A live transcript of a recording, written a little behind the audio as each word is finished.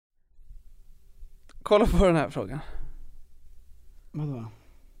kolla på den här frågan. Vadå?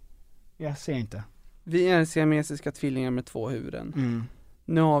 Jag ser inte. Vi är siamesiska tvillingar med 2 huvuden.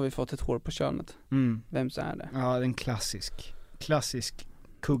 Nu har vi fått ett hår på könet. Vems är det? Ja, det är en klassisk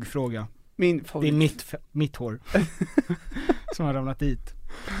kuggfråga. Min favorit. Det är mitt hår som har ramlat dit.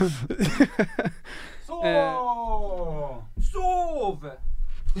 Sov!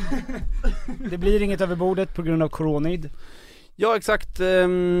 Det blir inget över bordet på grund av coronid. Ja, exakt.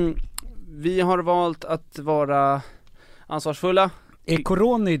 Vi har valt att vara ansvarsfulla. Är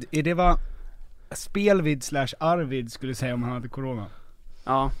coronid, är det vad Spelvid / Arvid skulle säga om han hade corona?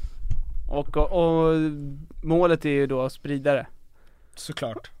 Ja. Och målet är ju då att sprida det.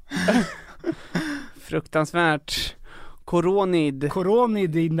 Såklart. Fruktansvärt. Coronid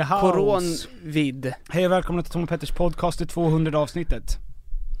in the house. Coronvid. Hej och välkomna till Tom och Petters podcast, det 200 avsnittet.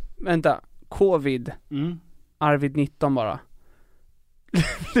 Vänta, covid. Arvid 19 bara.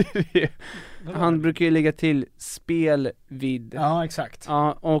 Han brukar ju lägga till spelvid. Ja, exakt.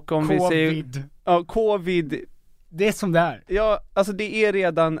 Ja, och om COVID. vi säger covid. Det är som det är. Ja, alltså det är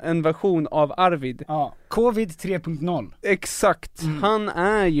redan en version av Arvid. Ja, covid 3.0. Exakt. Han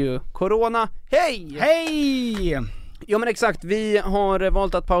är ju corona. Hej! Ja, men exakt, vi har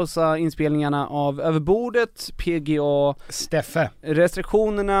valt att pausa inspelningarna av Överbordet, PGA, Steffe.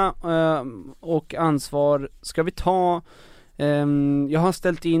 Restriktionerna och ansvar ska vi ta. Jag har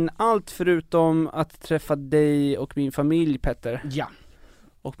ställt in allt förutom att träffa dig och min familj, Petter. Ja.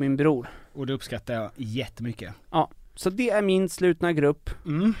 Och min bror. Och det uppskattar jag jättemycket. Ja, så det är min slutna grupp.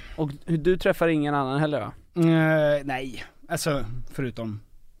 Och du träffar ingen annan heller, va? Nej, alltså förutom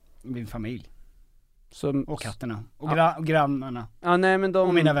min familj. Så, och katterna. Och grannarna. Ja, nej, men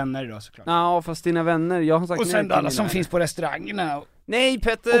och mina vänner då, såklart. Ja, fast dina vänner, jag har sagt. Och sen alla som finns på restaurangerna. Nej,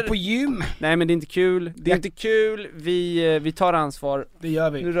 Petter! Och på gym. Nej, men det är inte kul. Det är inte kul. Vi tar ansvar. Det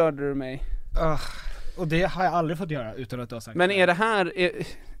gör vi. Nu rörde du mig. Och det har jag aldrig fått göra utan att du har sagt. Men är det här...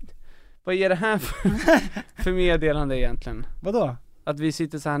 vad är det här för meddelande egentligen? Vadå? Att vi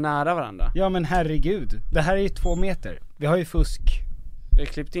sitter så här nära varandra. Ja, men herregud. Det här är ju 2 meter. Vi har ju fusk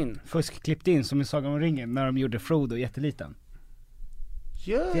klippt in som i Sagan om ringen när de gjorde Frodo jätteliten.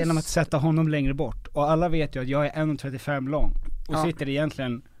 Just. Det är genom att sätta honom längre bort. Och alla vet ju att jag är 1,35 lång. Och sitter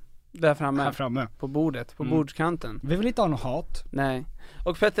egentligen här framme. På bordet, på bordskanten. Vi vill inte ha något hat. Nej.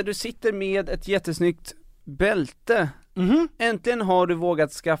 Och Petter, du sitter med ett jättesnyggt bälte. Äntligen har du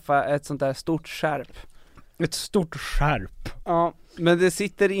vågat skaffa ett sånt där stort skärp. Ett stort skärp. Ja, men det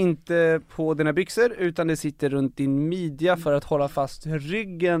sitter inte på dina byxor utan det sitter runt din midja för att hålla fast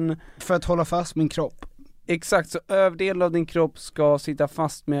ryggen. För att hålla fast min kropp. Exakt, så överdel av din kropp ska sitta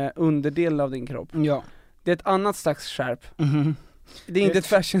fast med underdel av din kropp. Ja. Det är ett annat slags skärp. Det är inte ett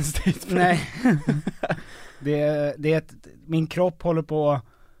fashion statement. Nej. det är min kropp håller på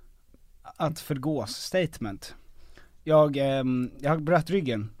att förgås statement. Jag bröt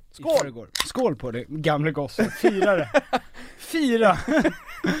ryggen. Skål på det, gamla gosse. Fira.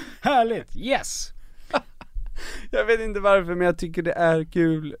 Härligt, yes. Jag vet inte varför, men jag tycker det är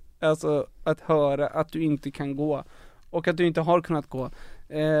kul, alltså, att höra att du inte kan gå. Och att du inte har kunnat gå.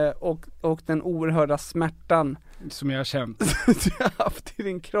 Och den oerhörda smärtan som jag har känt du har haft i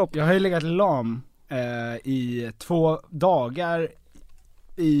din kropp. Jag har ju legat lam i 2 dagar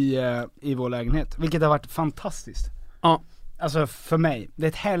i vår lägenhet, vilket har varit fantastiskt. Ja. Alltså för mig, det är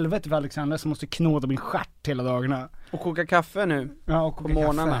ett helvete för Alexander som måste knåda min stjärt hela dagarna. Och koka kaffe nu. Ja, och koka på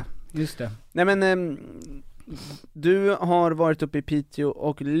morgnarna. Just det. Nej, men du har varit uppe i Piteå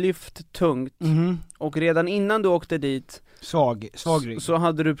och lyft tungt. Och redan innan du åkte dit svag rygg. Så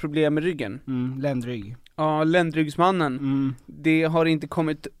hade du problem med ryggen. Ländrygg. Ja, ländryggsmannen. Det har inte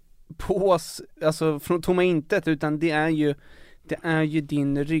kommit på oss, alltså från tomma intet, utan det är ju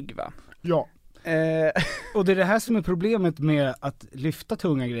din rygg, va? Ja. Och det är det här som är problemet med att lyfta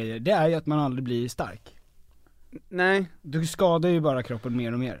tunga grejer. Det är ju att man aldrig blir stark. Nej. Du skadar ju bara kroppen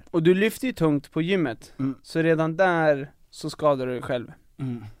mer och mer. Och du lyfter ju tungt på gymmet. Så redan där så skadar du dig själv.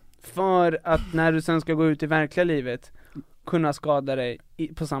 För att när du sen ska gå ut i verkliga livet kunna skada dig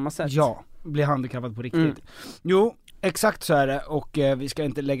på samma sätt. Ja, bli handikappad på riktigt. Jo, exakt så är det. Och vi ska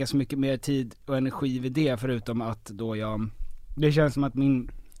inte lägga så mycket mer tid och energi vid det, förutom att då det känns som att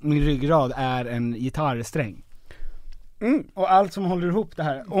min ryggrad är en gitarrsträng. Och allt som håller ihop det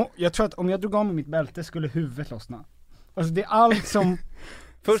här. Och jag tror att om jag drog av med mitt bälte skulle huvudet lossna. Alltså det är allt som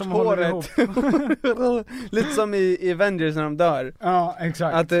först som håret. Lite som i Avengers när de dör. Ja,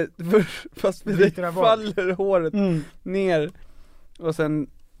 exakt. Att det fast det faller håret ner. Och sen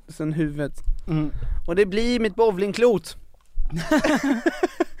huvudet. Och det blir mitt bowlingklot.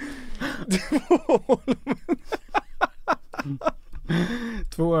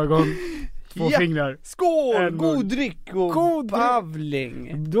 2 ögon. 2 fingrar. Skål! En God mun. dryck och God dryck.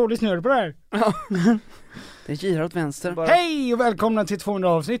 bavling. Dålig snurr på det här. Det girar åt vänster. Hej och välkomna till 200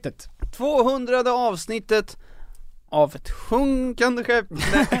 avsnittet. 200 avsnittet av ett sjunkande skepp.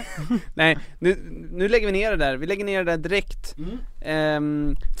 Nej, nu lägger vi ner det där. Vi lägger ner det där direkt.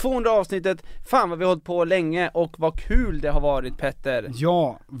 200 avsnittet. Fan vad vi har hållit på länge och vad kul det har varit, Petter.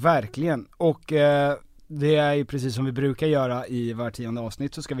 Ja, verkligen. Och det är ju precis som vi brukar göra i var 10:e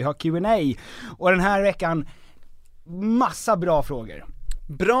avsnitt, så ska vi ha Q&A. Och den här veckan massa bra frågor.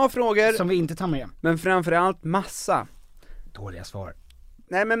 Bra frågor. Som vi inte tar med. Men framförallt massa Dåliga svar.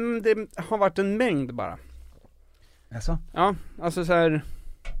 Nej men det har varit en mängd bara. Alltså? Ja, alltså så här.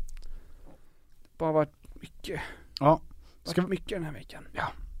 Det har varit mycket. Ja. Ska vi mycket den här veckan.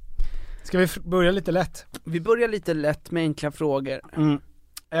 Ja. Ska vi börja lite lätt? Vi börjar lite lätt med enkla frågor.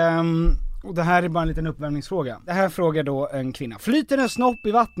 Och det här är bara en liten uppvärmningsfråga. Det här frågar då en kvinna. Flyter en snopp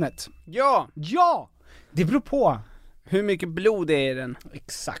i vattnet? Ja! Ja! Det beror på. Hur mycket blod det är i den.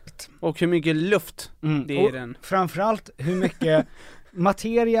 Exakt. Och hur mycket luft det är i den. Framförallt hur mycket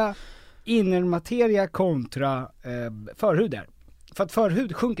materia, innermateria kontra förhud är. För att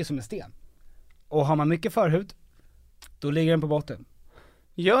förhud sjunker som en sten. Och har man mycket förhud, då ligger den på botten.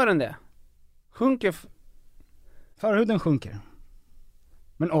 Gör den det? Sjunker förhuden sjunker.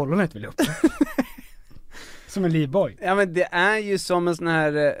 Men ollonet vill upp. Som en livboj. Ja men det är ju som en sån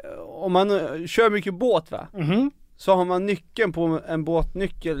här, om man kör mycket båt va? Så har man nyckeln på en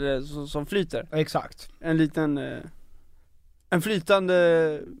båtnyckel som flyter. Exakt. En liten, en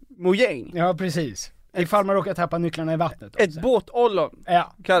flytande mojäng. Ja precis. Ifall man råkar tappa nycklarna i vattnet. Ett båtollon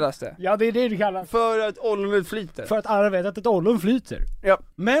kallas det. Ja det är det kallas. För att ollonet flyter. För att alla vet att ett ollon flyter. Ja.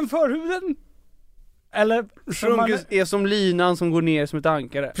 Men förhuden, eller är som linan som går ner som ett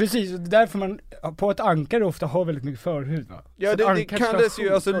ankare. Precis, och det är därför man på ett ankare ofta har väldigt mycket förhud va? Ja det kallas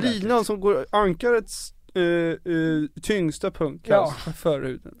ju, alltså linan som går, ankarets tyngsta punkt kallas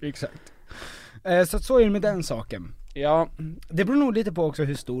förhuden. Exakt. Så är det med den saken. Ja. Det beror nog lite på också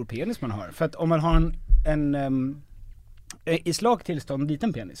hur stor penis man har. För att om man har en i slag tillstånd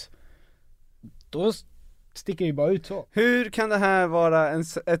liten penis, då sticker ju bara ut så. Hur kan det här vara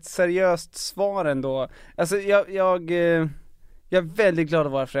ett seriöst svar ändå? Alltså jag är väldigt glad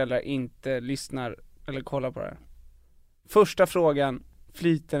att våra föräldrar inte lyssnar eller kollar på det här. Första frågan,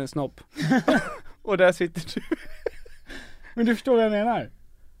 flyter en snopp. Och där sitter du. Men du förstår vad jag menar?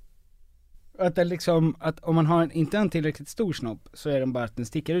 Att det liksom, att om man har inte en tillräckligt stor snopp, så är den bara att den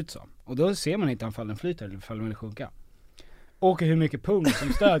sticker ut så. Och då ser man inte om den flyter eller om den vill sjunka. Och hur mycket pung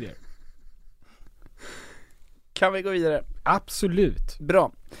som stödjer. Kan vi gå vidare? Absolut.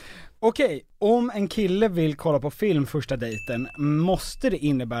 Bra. Okej, om en kille vill kolla på film första dejten, måste det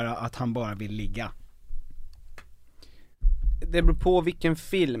innebära att han bara vill ligga? Det beror på vilken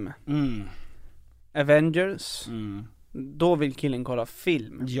film. Avengers. Då vill killen kolla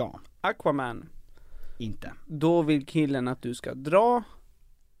film. Ja. Aquaman. Inte. Då vill killen att du ska dra.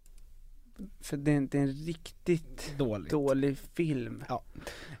 För det är inte en riktigt dålig film. Ja.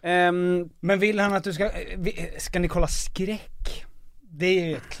 Men vill han att du ska ni kolla skräck? Det är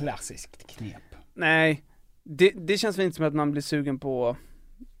ju ett klassiskt knep. Nej, det känns väl inte som att man blir sugen på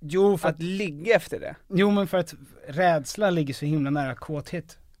att ligga efter det. Jo, men för att rädsla ligger så himla nära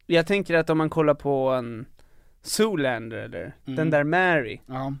kåthet. Jag tänker att om man kollar på en Zoolander eller den där Mary.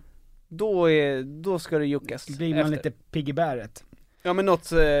 Ja. Då ska det juckas. Blir man lite pigg i bäret. Ja men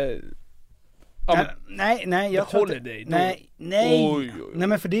något nej, jag tror Holiday. Nej. Oj. Nej,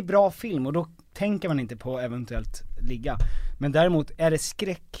 men för det är bra film och då tänker man inte på eventuellt ligga. Men däremot är det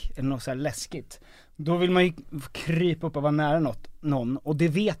skräck eller något så här läskigt, då vill man ju krypa upp och vara nära någon, och det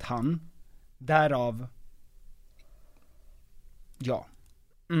vet han. Därav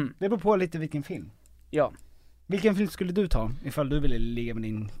det beror på lite vilken film. Ja. Vilken film skulle du ta ifall du ville ligga med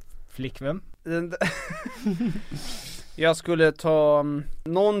din flickvän? Jag skulle ta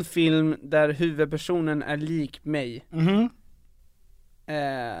någon film där huvudpersonen är lik mig.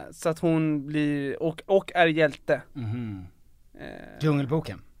 Så att hon blir och är hjälte.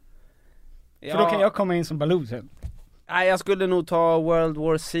 Djungelboken. För då kan jag komma in som Baloo sen. Nej, jag skulle nog ta World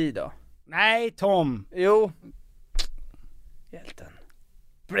War C då. Nej, Tom. Jo. Hjälten.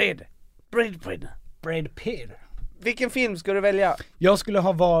 Brad Pitt. Vilken film ska du välja? Jag skulle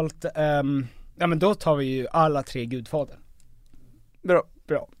ha valt men då tar vi ju alla 3 Gudfader.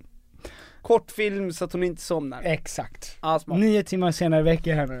 Bra. Kortfilm så att hon inte somnar. Exakt. 9 timmar senare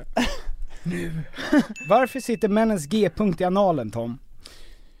väcker henne. Nu. Varför sitter männens G-punkt i analen, Tom?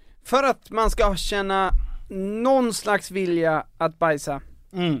 För att man ska känna någon slags vilja att bajsa.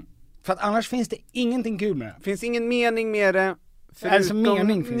 För att annars finns det ingenting kul med det. Finns ingen mening med det. Alltså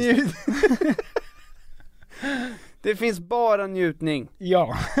mening finns det. Det finns bara njutning.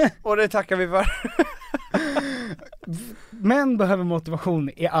 Ja. Och det tackar vi för. Män behöver motivation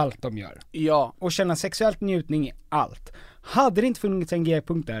i allt de gör. Ja. Och känna sexuellt njutning i allt. Hade det inte funnits en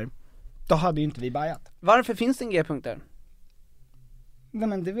G-punkt där, då hade ju inte vi bajat. Varför finns det en G-punkt där? Nej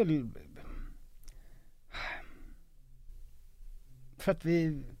men det är väl... För att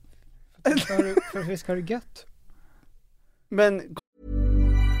vi ska ha det gött. Men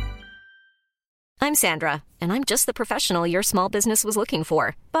I'm Sandra, and I'm just the professional your small business was looking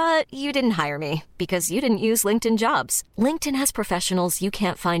for. But you didn't hire me because you didn't use LinkedIn Jobs. LinkedIn has professionals you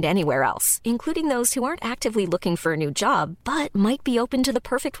can't find anywhere else, including those who aren't actively looking for a new job, but might be open to the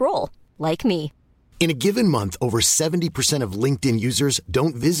perfect role, like me. In a given month, over 70% of LinkedIn users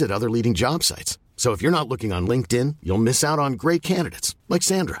don't visit other leading job sites. So if you're not looking on LinkedIn, you'll miss out on great candidates like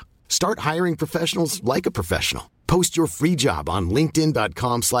Sandra. Start hiring professionals like a professional. Post your free job on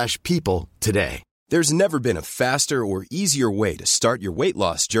linkedin.com/people today. There's never been a faster or easier way to start your weight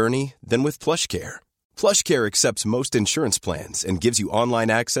loss journey than with PlushCare. PlushCare accepts most insurance plans and gives you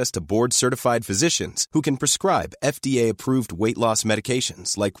online access to board-certified physicians who can prescribe FDA-approved weight loss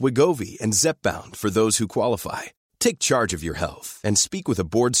medications like Wegovy and Zepbound for those who qualify. Take charge of your health and speak with a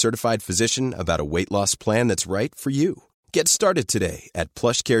board-certified physician about a weight loss plan that's right for you. Get started today at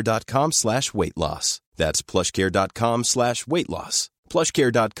plushcare.com/weightloss. That's plushcare.com/weightloss.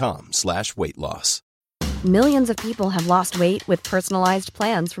 plushcare.com/weightloss. Millions of people have lost weight with personalized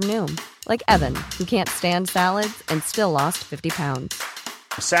plans from Noom. Like Evan, who can't stand salads and still lost 50 pounds.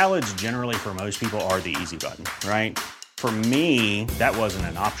 Salads generally for most people are the easy button, right? For me, that wasn't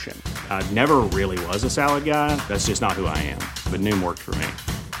an option. I never really was a salad guy. That's just not who I am. But Noom worked for me.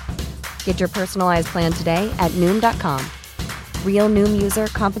 Get your personalized plan today at Noom.com. Real Noom user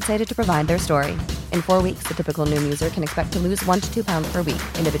compensated to provide their story. In 4 weeks, the typical Noom user can expect to lose 1 to 2 pounds per week.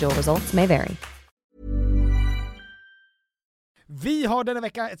 Individual results may vary. Vi har denna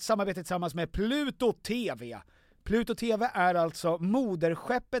vecka ett samarbete tillsammans med Pluto TV. Pluto TV är alltså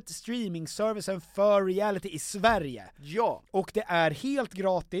moderskeppet, streamingservicen för reality i Sverige. ja. Och det är helt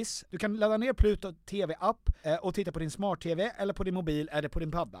gratis. Du kan ladda ner Pluto TV-app och titta på din smart-tv eller på din mobil eller på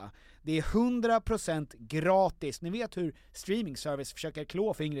din padda. Det är 100% gratis. Ni vet hur streamingservice försöker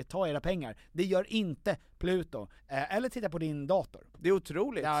klå fingret, ta era pengar. Det gör inte Pluto. Eller titta på din dator. Det är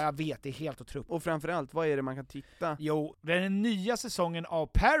otroligt. Ja, jag vet, det är helt otroligt. Och framförallt, vad är det man kan titta? Jo, det är den nya säsongen av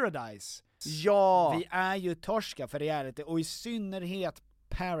Paradise. Ja! Vi är ju torska för reality och i synnerhet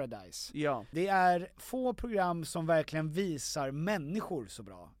Paradise. Ja. Det är få program som verkligen visar människor så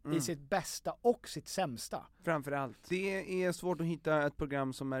bra. I sitt bästa och sitt sämsta. Framförallt. Det är svårt att hitta ett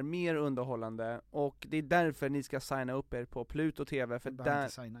program som är mer underhållande, och det är därför ni ska signa upp er på Pluto TV, för det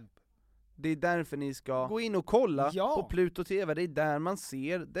är därför ni ska gå in och kolla på Pluto TV. Det är där man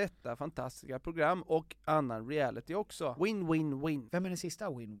ser detta fantastiska program och annan reality också. Win, win, win. Vem är den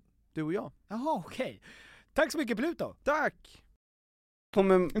sista win? Du och jag. Jaha, okej. Tack så mycket Pluto. Tack!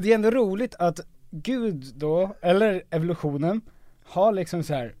 Det är ändå roligt att Gud då, eller evolutionen, har liksom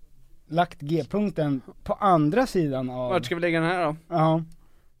så här lagt G-punkten på andra sidan av... Vart ska vi lägga den här då? Ja,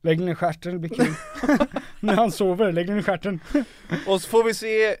 lägg den i stjärten, det blir kul. När han sover, lägg den i stjärten. Och så får vi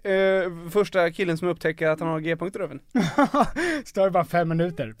se första killen som upptäcker att han har G-punkter över. Står bara 5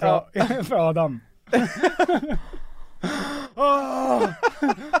 minuter för Adam.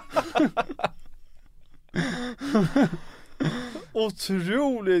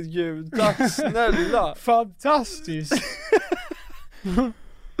 Otroligt Gud, tack snälla. Fantastiskt.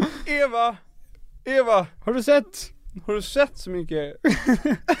 Eva, har du sett så mycket?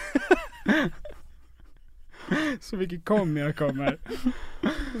 Så mycket jag kommer.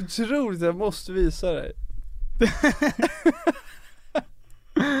 Otroligt, jag måste visa dig.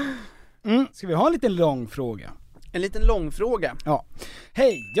 Ska vi ha en liten lång fråga? En liten lång fråga. Ja.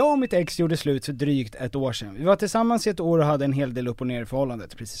 Hej, jag och mitt ex gjorde slut för drygt 1 år sedan. Vi var tillsammans i 1 år och hade en hel del upp och ner i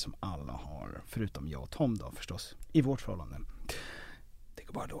förhållandet. Precis som alla har, förutom jag och Tom då förstås, i vårt förhållande. Det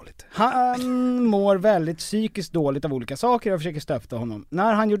går bara dåligt. Han mår väldigt psykiskt dåligt av olika saker. Jag försöker stötta honom.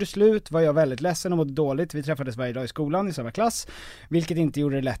 När han gjorde slut var jag väldigt ledsen och mådde dåligt. Vi träffades varje dag i skolan i samma klass, vilket inte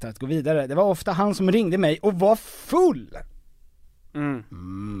gjorde det lättare att gå vidare. Det var ofta han som ringde mig och var full.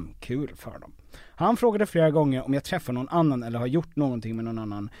 Kul för dem. Han frågade flera gånger om jag träffar någon annan eller har gjort någonting med någon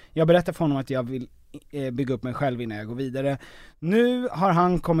annan. Jag berättade för honom att jag vill bygga upp mig själv innan jag går vidare. Nu har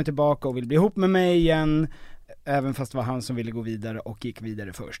han kommit tillbaka och vill bli ihop med mig igen, även fast det var han som ville gå vidare och gick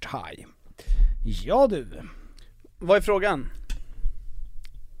vidare först. Hej. Ja du. Vad är frågan?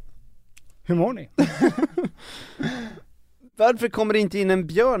 Hur mår ni? Varför kommer det inte in en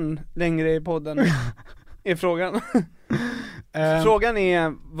björn längre i podden? Är frågan. Frågan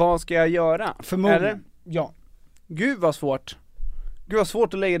är, vad ska jag göra? Förmodligen. Eller? Ja. Gud vad svårt. Gud vad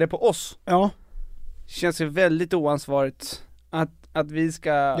svårt att lägga det på oss. Ja. Känns ju väldigt oansvarigt att vi ska...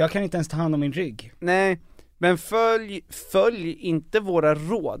 Jag kan inte ens ta hand om min rygg. Nej, men följ inte våra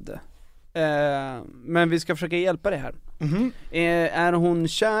råd. Men vi ska försöka hjälpa dig här. Är hon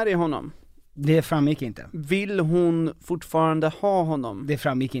kär i honom? Det framgick inte. Vill hon fortfarande ha honom? Det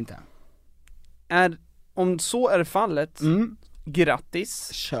framgick inte. Om så är fallet,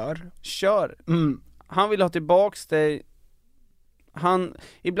 grattis. Kör. Han vill ha tillbaks dig.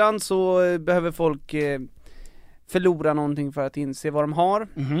 Ibland så behöver folk förlora någonting för att inse vad de har.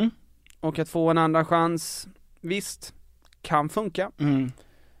 Och att få en andra chans, visst, kan funka.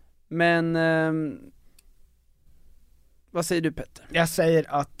 Men vad säger du, Petter? Jag säger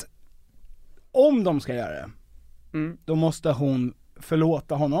att om de ska göra det, då måste hon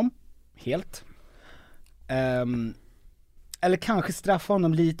förlåta honom helt. Eller kanske straffa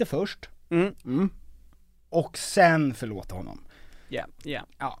honom lite först. Och sen förlåta honom.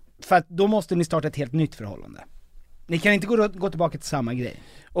 Ja, för att då måste ni starta ett helt nytt förhållande. Ni kan inte gå tillbaka till samma grej.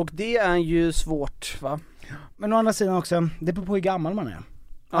 Och det är ju svårt, va? Men å andra sidan också, det beror på hur gammal man är.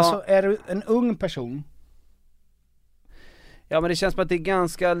 Alltså är du en ung person? Ja, men det känns som att det är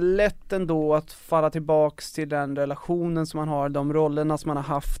ganska lätt ändå att falla tillbaks till den relationen som man har, de rollerna som man har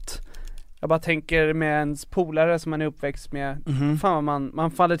haft. Jag bara tänker med ens polare som man är uppväxt med. Fan vad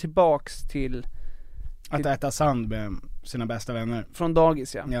man faller tillbaks till att äta sand med sina bästa vänner. Från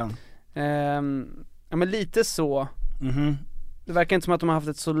dagis, ja. Ja, men lite så. Det verkar inte som att de har haft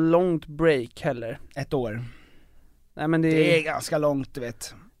ett så långt break heller. 1 år. Nej, men det är ganska långt, du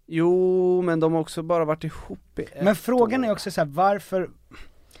vet. Jo, men de har också bara varit ihop i 1 år. Men frågan är också så här,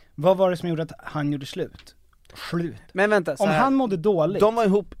 vad var det som gjorde att han gjorde slut? Men vänta, om han mådde dåligt. De var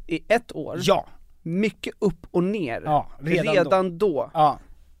ihop i 1 år. Ja. Mycket upp och ner. Ja, redan då. Ja.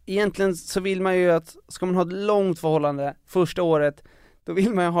 Egentligen så vill man ju att, ska man ha ett långt förhållande första året, då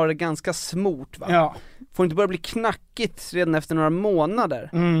vill man ju ha det ganska smort, va? Ja. Får inte börja bli knackigt redan efter några månader.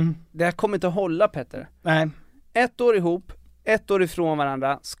 Det här kommer inte att hålla, Petter. Nej. 1 år ihop, 1 år ifrån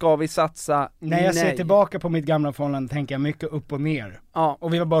varandra, ska vi satsa? När jag ser tillbaka på mitt gamla förhållande tänker jag mycket upp och ner. Ja.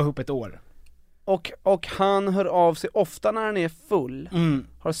 Och vi var bara ihop 1 år. Och han hör av sig ofta när han är full,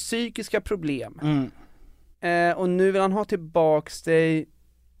 har psykiska problem. Och nu vill han ha tillbaks dig,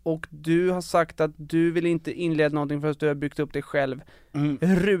 och du har sagt att du vill inte inleda någonting förrän du har byggt upp dig själv.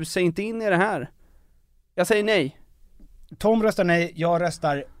 Rusa inte in i det här. Jag säger nej. Tom röstar nej, jag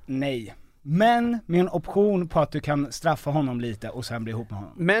röstar nej. Men med en option på att du kan straffa honom lite och sen bli ihop med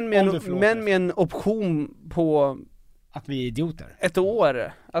honom. Men med en option på att vi är idioter. 1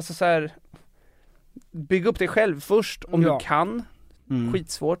 år. Alltså så här, bygg upp dig själv först om du kan.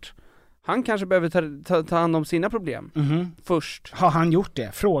 Skitsvårt. Han kanske behöver ta hand om sina problem först. Har han gjort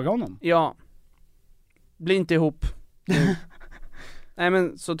det? Fråga honom. Ja. Bli inte ihop. Nej,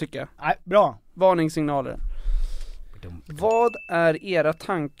 men så tycker jag. Nej, bra. Varningssignaler. Vad är era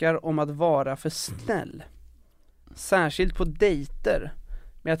tankar om att vara för snäll? Särskilt på dejter.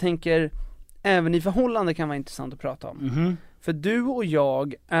 Men jag tänker, även i förhållande kan vara intressant att prata om. För du och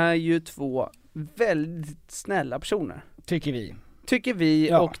jag är ju 2 väldigt snälla personer. Tycker vi,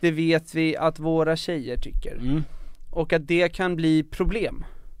 ja. Och det vet vi att våra tjejer tycker. Och att det kan bli problem.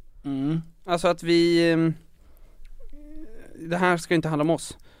 Alltså att det här ska inte handla om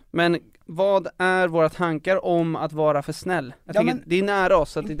oss. Men vad är våra tankar om att vara för snäll? Jag tänker, det är nära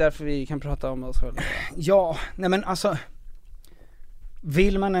oss, så att det är därför vi kan prata om oss själva. Ja, nej men alltså,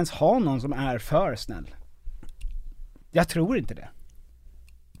 vill man ens ha någon som är för snäll? Jag tror inte det.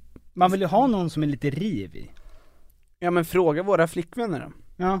 Man vill ju ha någon som är lite rivig. Ja, men fråga våra flickvänner då.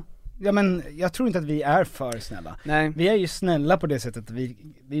 Ja, men jag tror inte att vi är för snälla. Nej. Vi är ju snälla på det sättet att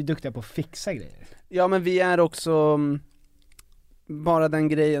vi är duktiga på att fixa grejer. Ja, men vi är också bara den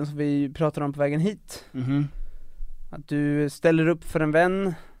grejen som vi pratar om på vägen hit. Att du ställer upp för en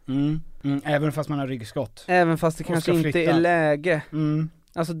vän. Även fast man har ryggskott. Även fast det kanske inte är läge.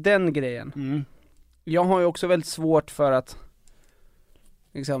 Alltså den grejen. Jag har ju också väldigt svårt för att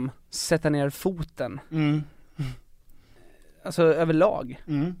liksom sätta ner foten. Alltså överlag.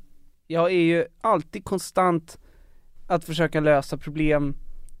 Jag är ju alltid konstant att försöka lösa problem,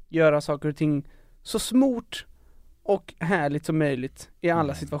 göra saker och ting så smort och härligt som möjligt i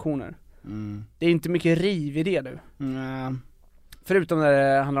alla situationer. Det är inte mycket riv i det, du. Förutom när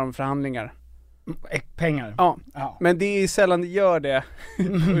det handlar om förhandlingar. Pengar. Ja. Men det är sällan det gör det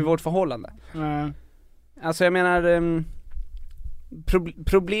i vårt förhållande. Alltså jag menar,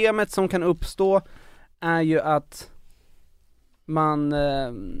 problemet som kan uppstå är ju att man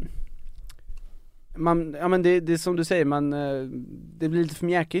men det är som du säger, det blir lite för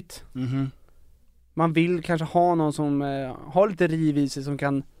mjäkigt. Man vill kanske ha någon som har lite riv i sig, som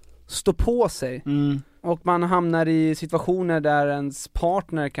kan stå på sig. Och man hamnar i situationer där ens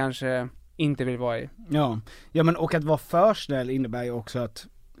partner kanske inte vill vara i. Ja men och att vara för snäll innebär ju också att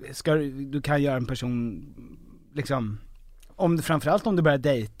du kan göra en person liksom, framförallt om du börjar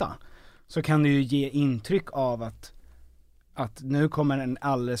dejta, så kan du ju ge intryck av att nu kommer en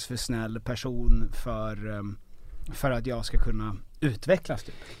alldeles för snäll person för att jag ska kunna utvecklas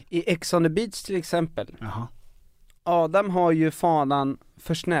typ. I Ex on the Beach till exempel. Jaha. Adam har ju fanan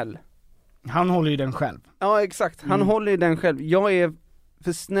för snäll. Han håller ju den själv. Ja exakt, han håller ju den själv. Jag är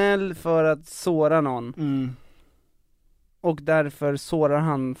för snäll för att såra någon. Och därför sårar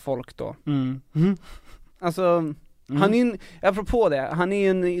han folk då. Alltså han är apropå det, han är ju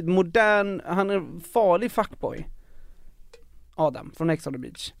en han är en farlig fuckboy, Adam från Ex on the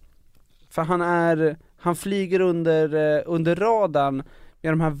Beach. För han flyger under radarn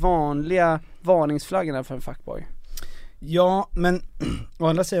med de här vanliga varningsflaggorna för en fuckboy. Ja, men å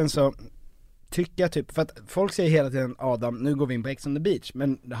andra sidan så tycker jag typ, för att folk säger hela tiden Adam, nu går vi in på Ex on the Beach,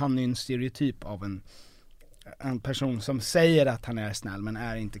 men han är ju en stereotyp av en person som säger att han är snäll men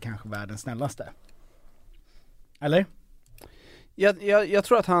är inte kanske världens snällaste. Eller? Jag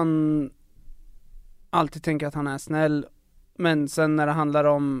tror att han alltid tänker att han är snäll, men sen när det handlar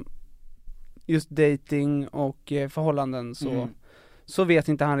om just dating och förhållanden så vet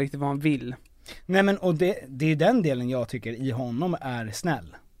inte han riktigt vad han vill. Nej men, och det är den delen jag tycker i honom är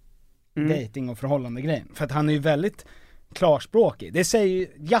snäll. Dating och förhållande grejen. För att han är ju väldigt klarspråkig. Det säger ju,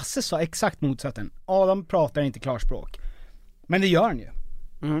 Jasse sa exakt motsatsen. Adam pratar inte klarspråk. Men det gör han ju.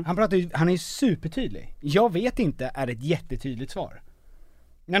 Han är ju supertydlig. Jag vet inte är ett jättetydligt svar.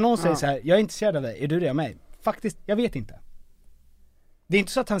 När någon säger så här, jag är intresserad av dig, är du det av mig? Faktiskt, jag vet inte. Det är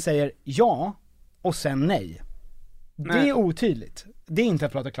inte så att han säger ja och sen nej. Det är otydligt. Det är inte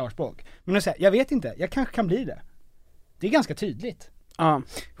att prata klarspråk. Men att säga, jag vet inte, jag kanske kan bli det. Det är ganska tydligt.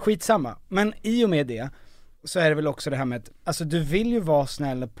 Skitsamma. Men i och med det så är det väl också det här med att, alltså du vill ju vara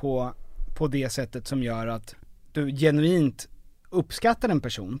snäll på det sättet som gör att du genuint uppskattar en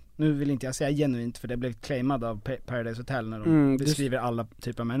person. Nu vill inte jag säga genuint, för det blev claimad av Paradise Hotel när de beskriver alla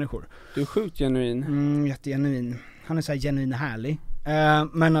typer av människor. Du är sjukt genuin. Jättegenuin. Han är så här genuin och härlig.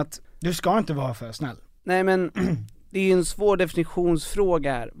 Men att du ska inte vara för snäll. Nej men det är ju en svår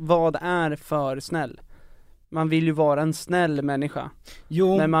definitionsfråga här. Vad är för snäll? Man vill ju vara en snäll människa.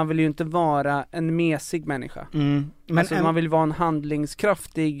 Jo. Men man vill ju inte vara en mesig människa. Men alltså, man vill vara en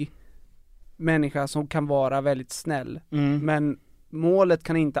handlingskraftig människa som kan vara väldigt snäll. Men målet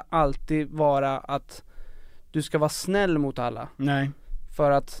kan inte alltid vara att du ska vara snäll mot alla. Nej.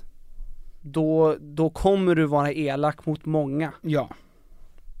 För att då kommer du vara elak mot många. Ja,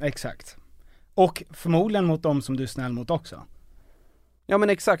 exakt. Och förmodligen mot dem som du är snäll mot också. Ja men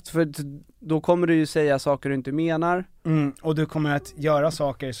exakt, för då kommer du ju säga saker du inte menar. Och du kommer att göra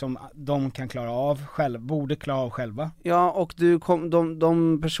saker som de kan klara av borde klara av själva. Ja, och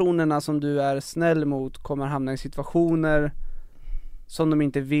de personerna som du är snäll mot kommer hamna i situationer som de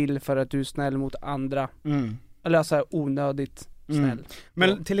inte vill för att du är snäll mot andra. Eller alltså onödigt snäll.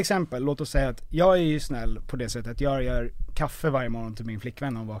 Men till exempel, låt oss säga att jag är ju snäll på det sättet att jag gör kaffe varje morgon till min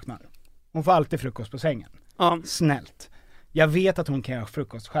flickvän när hon vaknar. Hon får alltid frukost på sängen. Snällt. Jag vet att hon kan göra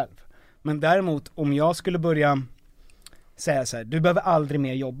frukost själv. Men däremot, om jag skulle börja säga så här, du behöver aldrig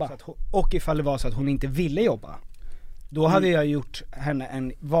mer jobba. Och ifall det var så att hon inte ville jobba, då hade jag gjort henne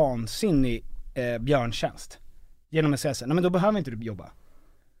en vansinnig björntjänst. Genom att säga så här, nej men då behöver inte du jobba.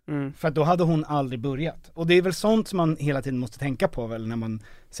 För att då hade hon aldrig börjat. Och det är väl sånt som man hela tiden måste tänka på väl, när man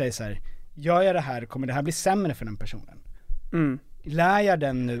säger så här, gör jag det här, kommer det här bli sämre för den personen? Lär jag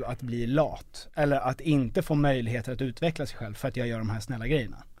den nu att bli lat eller att inte få möjligheter att utveckla sig själv för att jag gör de här snälla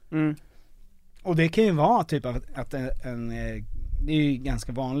grejerna? Och det kan ju vara typ av att det är ju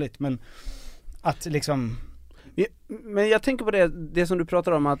ganska vanligt, men att liksom men jag tänker på det som du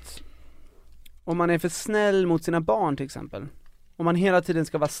pratar om, att om man är för snäll mot sina barn till exempel, om man hela tiden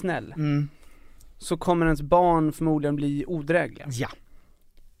ska vara snäll, så kommer ens barn förmodligen bli odrägliga. Ja.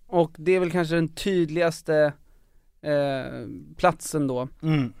 Och det är väl kanske den tydligaste platsen då,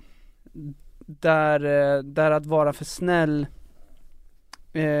 där att vara för snäll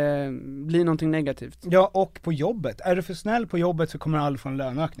blir någonting negativt. Ja, och på jobbet, är du för snäll på jobbet så kommer du aldrig få en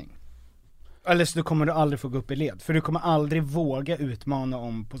löneökning. Eller så kommer du aldrig få gå upp i led, för du kommer aldrig våga utmana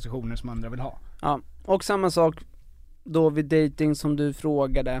om positioner som andra vill ha. Ja, och samma sak då vid dating som du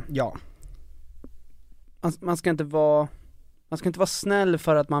frågade. Ja. Man ska inte vara snäll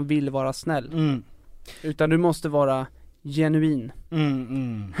för att man vill vara snäll. Utan du måste vara genuin.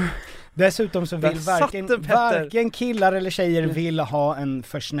 Dessutom så vill Där varken killar eller tjejer vill ha en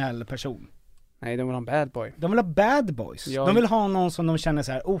för snäll person. Nej, de vill ha en bad boy. De vill ha bad boys. Ja. De vill ha någon som de känner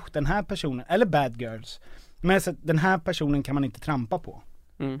så här: den här personen, eller bad girls. Men så den här personen kan man inte trampa på.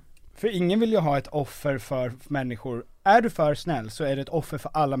 För ingen vill ju ha ett offer för människor. Är du för snäll så är det ett offer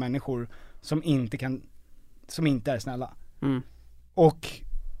för alla människor som inte är snälla. Och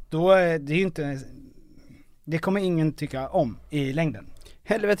då är det ju inte, det kommer ingen tycka om i längden.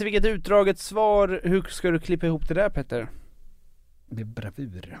 Helvete, vilket utdraget svar. Hur ska du klippa ihop det där, Petter? Med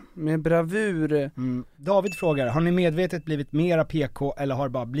bravur. Med bravur. David frågar, har ni medvetet blivit mera PK eller har det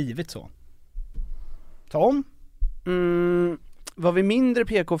bara blivit så? Ta om. Var vi mindre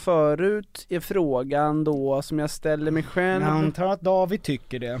PK förut är frågan då som jag ställer mig själv. Jag antar att David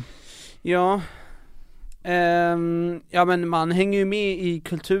tycker det. Ja. Ja, men man hänger ju med i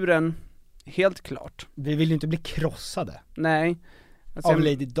kulturen, helt klart. Vi vill ju inte bli krossade. Nej. Alltså, av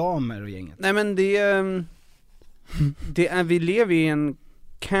Lady Damer och gänget. Nej, men det är, vi lever i en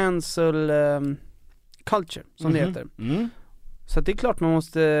cancel culture, som det heter. Så att det är klart man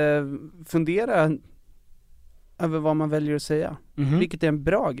måste fundera över vad man väljer att säga. Vilket är en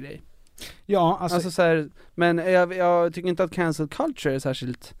bra grej. Ja, alltså så här, men jag tycker inte att cancel culture är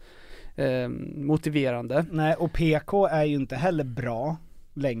särskilt motiverande. Nej, och PK är ju inte heller bra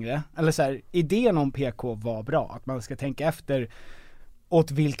längre. Eller så här, idén om PK var bra. Att man ska tänka efter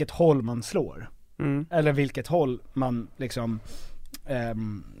åt vilket håll man slår. Eller vilket håll man liksom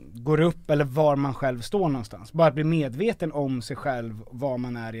går upp, eller var man själv står någonstans. Bara att bli medveten om sig själv, var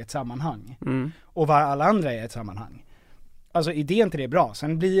man är i ett sammanhang. Och var alla andra är i ett sammanhang. Alltså idén till det är bra.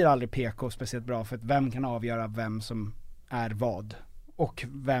 Sen blir aldrig PK speciellt bra, för att vem kan avgöra vem som är vad? Och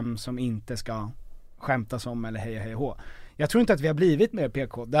vem som inte ska skämtas om eller hej hå. Jag tror inte att vi har blivit mer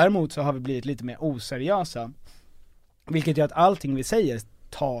PK. Däremot så har vi blivit lite mer oseriösa. Vilket gör att allting vi säger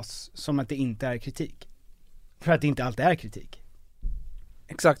tas som att det inte är kritik. För att det inte alltid är kritik.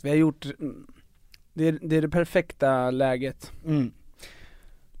 Exakt, vi har gjort det är det perfekta läget.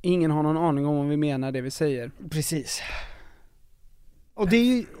 Ingen har någon aning om vi menar det vi säger. Precis. Och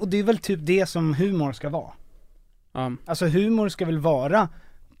det är väl typ det som humor ska vara. Alltså humor ska väl vara,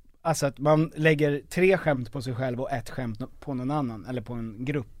 alltså att man lägger 3 skämt på sig själv och 1 skämt på någon annan, eller på en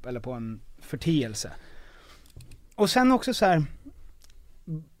grupp, eller på en förteelse. Och sen också så här,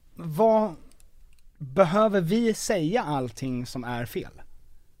 vad behöver vi säga allting som är fel?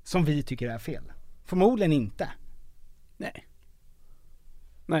 Som vi tycker är fel? Förmodligen inte.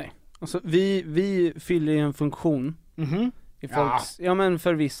 Nej. Alltså vi fyller ju en funktion i folks, ja men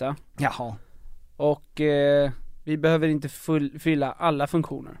för vissa. Jaha. Och vi behöver inte fylla alla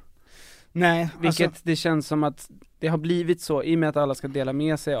funktioner. Nej, vilket alltså, det känns som att det har blivit så, i och med att alla ska dela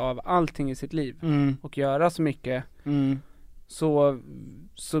med sig av allting i sitt liv och göra så mycket.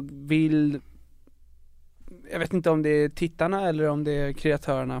 Så vill, jag vet inte om det är tittarna eller om det är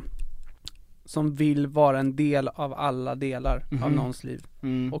kreatörerna som vill vara en del av alla delar av någons liv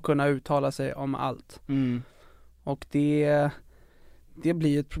och kunna uttala sig om allt. Och det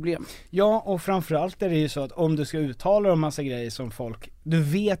blir ett problem. Ja, och framförallt är det ju så att om du ska uttala en massa grejer som folk, du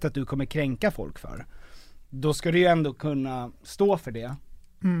vet att du kommer kränka folk för, då ska du ju ändå kunna stå för det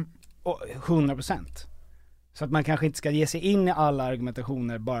 100%. Så att man kanske inte ska ge sig in i alla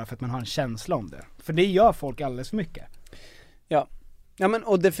argumentationer bara för att man har en känsla om det. För det gör folk alldeles för mycket. Ja, men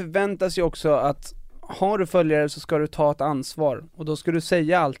och det förväntas ju också att har du följare så ska du ta ett ansvar. Och då ska du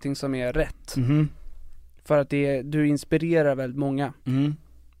säga allting som är rätt. För att du inspirerar väldigt många.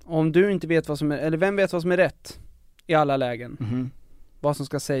 Om du inte vet vad som är, eller vem vet vad som är rätt i alla lägen, vad som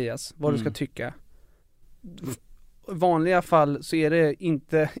ska sägas, vad du ska tycka. I vanliga fall så är det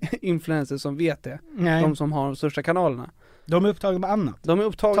inte influencers som vet det. Nej. De som har de största kanalerna. De är upptagna med annat. De är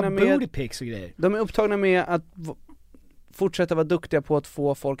upptagna med booty pics och grejer. De är upptagna med att fortsätta vara duktiga på att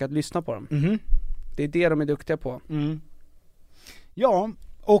få folk att lyssna på dem. Det är det de är duktiga på. Ja,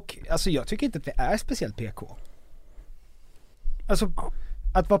 och alltså jag tycker inte att vi är speciellt PK. Alltså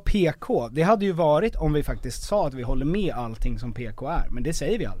att vara PK, det hade ju varit om vi faktiskt sa att vi håller med allting som PK är. Men det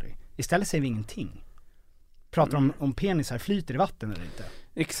säger vi aldrig. Istället säger vi ingenting. Pratar om penisar flyter i vatten eller inte.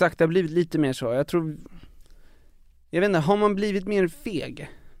 Exakt, det har blivit lite mer så. Jag vet inte, har man blivit mer feg?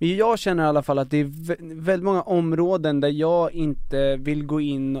 Jag känner i alla fall att det är väldigt många områden där jag inte vill gå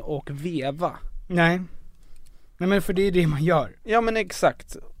in och veva. Nej, men för det är det man gör. Ja, men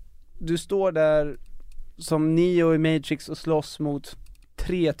exakt. Du står där som Neo i Matrix och slåss mot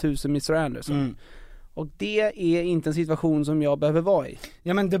 3000 Mr. Anderson. Och det är inte en situation som jag behöver vara i.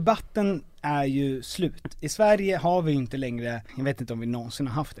 Ja, men debatten är ju slut. I Sverige har vi inte längre, jag vet inte om vi någonsin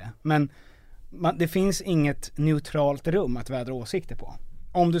har haft det, men det finns inget neutralt rum att vädra åsikter på.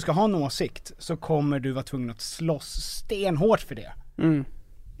 Om du ska ha en åsikt så kommer du vara tvungen att slåss stenhårt för det.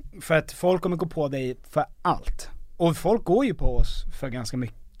 För att folk kommer gå på dig för allt. Och folk går ju på oss för ganska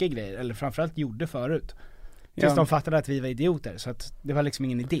mycket grejer, eller framförallt gjorde förut. Tills de fattade att vi var idioter, så att det var liksom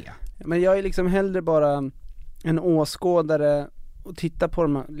ingen idé. Men jag är liksom hellre bara en åskådare och titta på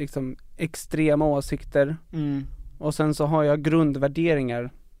de liksom extrema åsikter. Och sen så har jag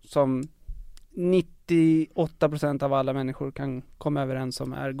grundvärderingar som 98% av alla människor kan komma överens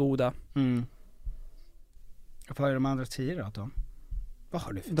om är goda. Vad är de andra 10 då, Tom? Vad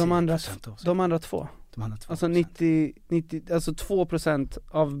har du för de andra 10%? De andra 2. Alltså 90, alltså 2%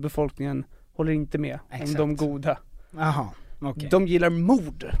 av befolkningen håller inte med om de goda. Jaha, okej. De gillar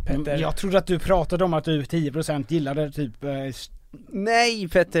mord, Petter. Jag trodde att du pratade om att du 10% gillade typ... Nej,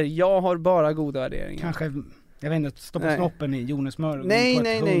 Petter, jag har bara goda värderingar. Kanske, jag vet inte, stoppa snoppen i jonesmör på nej.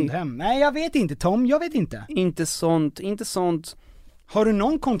 ett hundhem. Nej, jag vet inte, Tom, jag vet inte. Inte sånt. Har du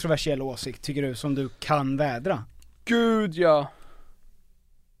någon kontroversiell åsikt, tycker du, som du kan vädra? Gud, ja.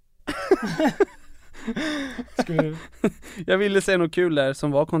 Jag ville säga något kul där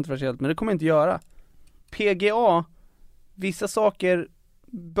som var kontroversiellt, men det kommer jag inte göra. PGA, vissa saker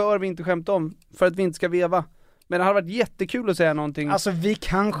bör vi inte skämta om för att vi inte ska veva. Men det hade varit jättekul att säga någonting. Alltså vi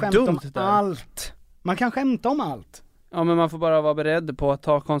kan skämta om allt. Man kan skämta om allt. Ja, men man får bara vara beredd på att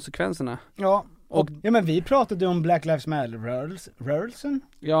ta konsekvenserna. Ja, ja, men vi pratade om Black Lives Matter-rörelsen.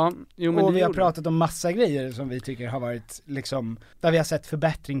 Ja, jo, men och vi har pratat om massa grejer som vi tycker har varit liksom, där vi har sett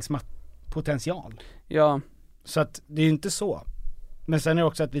förbättringspotential. Ja. Så att det är ju inte så. Men sen är det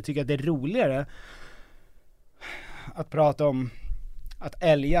också att vi tycker att det är roligare att prata om att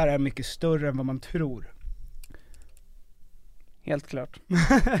älgar är mycket större än vad man tror. Helt klart.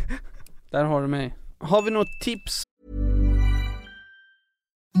 Där har du mig. Har vi något tips?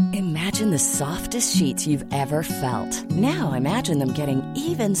 Imagine the softest sheets you've ever felt. Now imagine them getting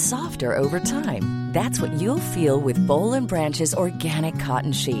even softer over time. That's what you'll feel with Boll & Branch's organic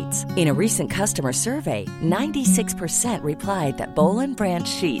cotton sheets. In a recent customer survey, 96% replied that Boll & Branch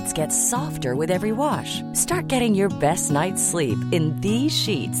sheets get softer with every wash. Start getting your best night's sleep in these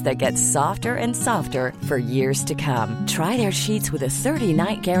sheets that get softer and softer for years to come. Try their sheets with a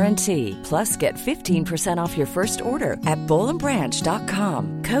 30-night guarantee. Plus, get 15% off your first order at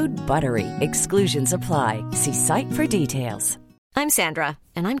bollandbranch.com. Code BUTTERY. Exclusions apply. See site for details. I'm Sandra,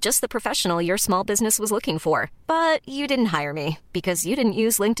 and I'm just the professional your small business was looking for. But you didn't hire me because you didn't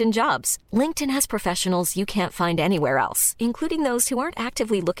use LinkedIn Jobs. LinkedIn has professionals you can't find anywhere else, including those who aren't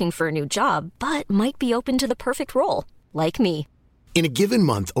actively looking for a new job, but might be open to the perfect role, like me. In a given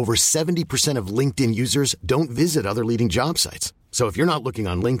month, over 70% of LinkedIn users don't visit other leading job sites. So if you're not looking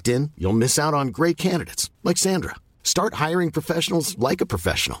on LinkedIn, you'll miss out on great candidates like Sandra. Start hiring professionals like a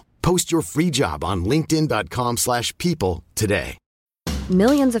professional. Post your free job on linkedin.com/people today.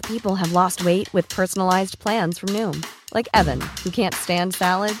 Millions of people have lost weight with personalized plans from Noom. Like Evan, who can't stand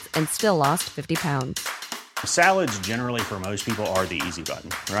salads and still lost 50 pounds. Salads generally for most people are the easy button,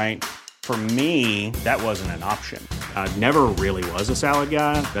 right? For me, that wasn't an option. I never really was a salad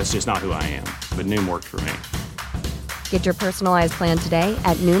guy. That's just not who I am. But Noom worked for me. Get your personalized plan today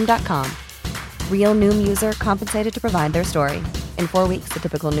at Noom.com. Real Noom user compensated to provide their story. In 4 weeks, the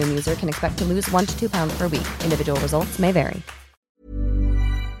typical Noom user can expect to lose 1 to 2 pounds per week. Individual results may vary.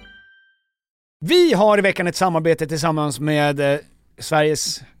 Vi har i veckan ett samarbete tillsammans med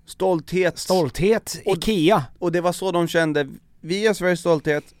Sveriges stolthet, IKEA. Och det var så de kände. Vi är Sveriges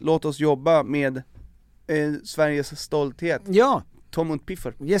stolthet, låt oss jobba med Sveriges stolthet. Ja. Tom und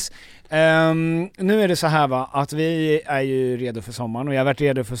Piffer. Yes. Nu är det så här, va, att vi är ju redo för sommaren, och jag har varit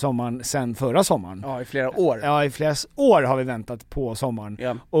redo för sommaren sen förra sommaren. Ja, i flera år. Ja, i flera år har vi väntat på sommaren.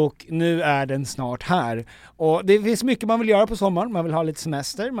 Ja. Och nu är den snart här. Och det finns mycket man vill göra på sommaren. Man vill ha lite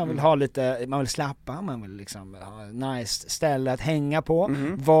semester, man vill ha lite, man vill slappa, man vill liksom ha ett nice ställe att hänga på.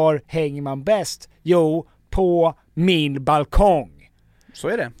 Var hänger man bäst? Jo, på min balkong. Så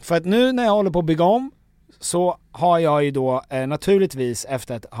är det. För att nu när jag håller på att bygga om, så har jag ju då naturligtvis,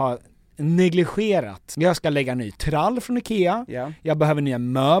 efter att ha negligerat, jag ska lägga ny trall från IKEA, jag behöver nya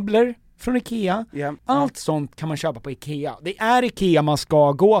möbler från IKEA, allt sånt kan man köpa på IKEA. Det är IKEA man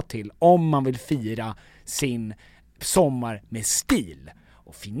ska gå till om man vill fira sin sommar med stil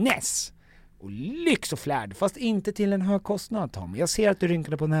och finess och lyx och flärd, fast inte till en hög kostnad, Tom. Jag ser att du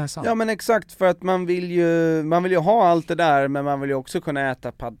rynkade på näsan. Ja, men exakt, för att man vill ju ha allt det där, men man vill ju också kunna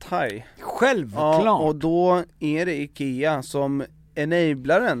äta pad thai. Självklart. Ja, och då är det IKEA som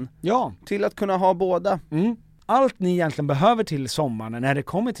enablaren till att kunna ha båda. allt ni egentligen behöver till sommaren när det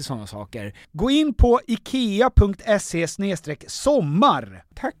kommer till sådana saker. Gå in på ikea.se/sommar.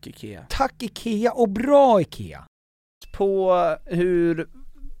 Tack Ikea. Tack Ikea och bra Ikea. På hur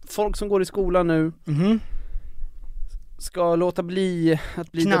folk som går i skolan nu ska låta bli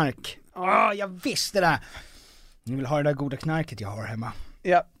att bli knark. Jag visste det. Ni vill ha det där goda knarket jag har hemma.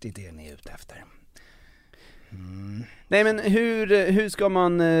 Ja. Det är det ni är ute efter. Nej men hur ska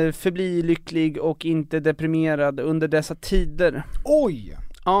man förbli lycklig och inte deprimerad under dessa tider? Oj!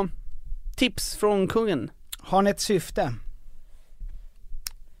 Ja, tips från kungen. Har ni ett syfte?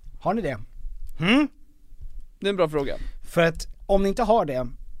 Har ni det? Det är en bra fråga. För att om ni inte har det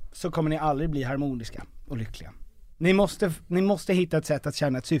så kommer ni aldrig bli harmoniska och lyckliga. Ni måste hitta ett sätt att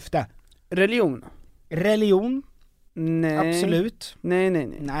känna ett syfte. Religion? Nej. Absolut.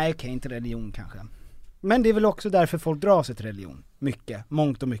 Nej, okej, inte religion kanske. Men det är väl också därför folk drar sig till religion.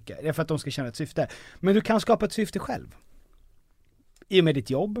 Mångt och mycket. Det är för att de ska känna ett syfte. Men du kan skapa ett syfte själv. I och med ditt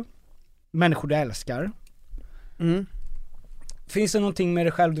jobb. Människor du älskar. Finns det någonting med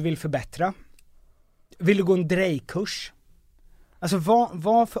dig själv du vill förbättra? Vill du gå en drejkurs? Alltså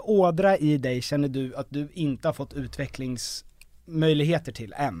vad för ådra i dig känner du att du inte har fått utvecklingsmöjligheter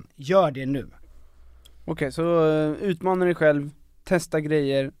till än? Gör det nu. Okej, så utmana dig själv, testa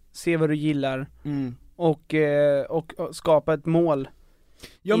grejer, se vad du gillar och skapa ett mål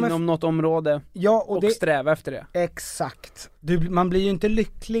inom något område och sträva efter det. Exakt. Man blir ju inte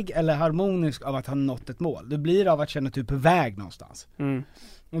lycklig eller harmonisk av att ha nått ett mål. Du blir av att känna att du är på väg någonstans.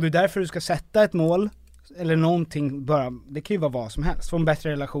 Och det är därför du ska sätta ett mål eller någonting bara, det kan ju vara vad som helst. Få en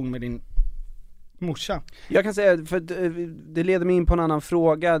bättre relation med din morsa. Jag kan säga, för det leder mig in på en annan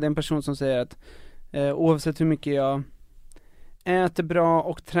fråga. Det är en person som säger att oavsett hur mycket jag äter bra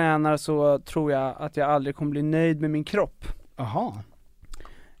och tränar så tror jag att jag aldrig kommer bli nöjd med min kropp. Aha.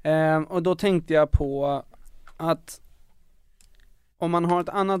 Och då tänkte jag på att om man har ett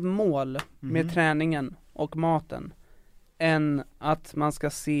annat mål med träningen och maten än att man ska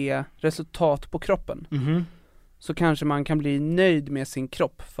se resultat på kroppen, så kanske man kan bli nöjd med sin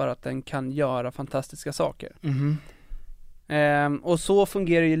kropp för att den kan göra fantastiska saker. Och så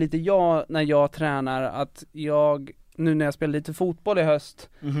fungerar ju lite när jag tränar, att nu när jag spelar lite fotboll i höst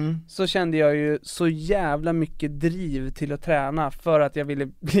så kände jag ju så jävla mycket driv till att träna för att jag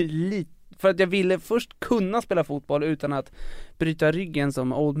ville först kunna spela fotboll utan att bryta ryggen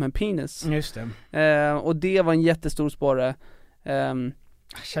som Old Man Penis. Just det. Och det var en jättestor sporre. Jag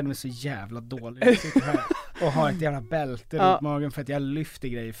känner mig så jävla dålig. Jag sitter här och har ett jävla bälte runt magen för att jag lyfter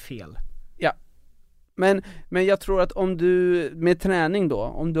grejer fel. Ja. Men jag tror att om du med träning då,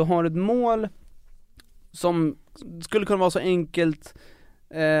 om du har ett mål som skulle kunna vara så enkelt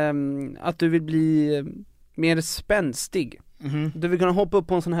att du vill bli mer spänstig. Du vill kunna hoppa upp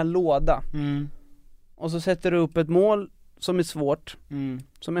på en sån här låda. Och så sätter du upp ett mål som är svårt,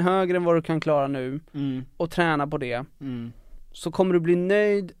 som är högre än vad du kan klara nu, och träna på det. Så kommer du bli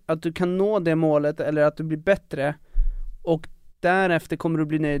nöjd att du kan nå det målet, eller att du blir bättre, och därefter kommer du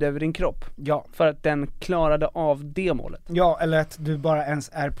bli nöjd över din kropp. Ja. För att den klarade av det målet. Ja, eller att du bara ens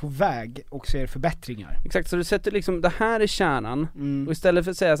är på väg och ser förbättringar. Exakt, så du sätter liksom, det här är kärnan. Och istället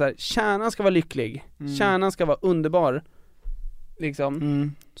för att säga så här, kärnan ska vara lycklig, kärnan ska vara underbar,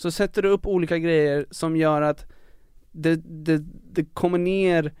 liksom, så sätter du upp olika grejer som gör att det kommer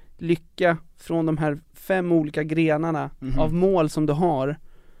ner lycka från de här 5 olika grenarna av mål som du har,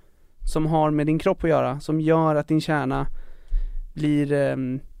 som har med din kropp att göra, som gör att din kärna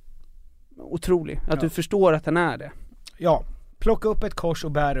blir otrolig, att du förstår att den är det. Ja, plocka upp ett kors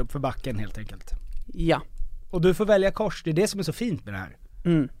och bära upp för backen helt enkelt. Ja. Och du får välja kors, det är det som är så fint med det här.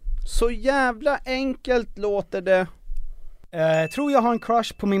 Så jävla enkelt låter det. Tror jag har en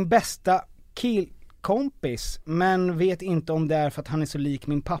crush på min bästa killkompis, men vet inte om det är för att han är så lik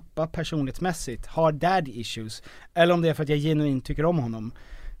min pappa personlighetsmässigt, har daddy issues, eller om det är för att jag genuint tycker om honom.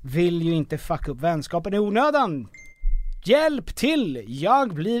 Vill ju inte fucka upp vänskapen i onödan. Hjälp till!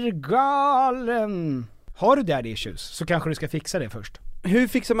 Jag blir galen. Har du daddy issues så kanske du ska fixa det först. Hur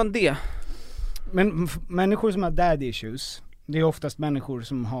fixar man det? Men människor som har daddy issues, det är oftast människor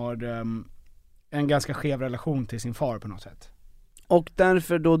som har en ganska skev relation till sin far på något sätt. Och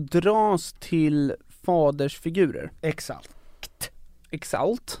därför då dras till fadersfigurer. Exakt. Och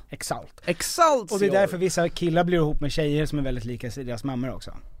det är därför vissa killar blir ihop med tjejer som är väldigt lika deras mammor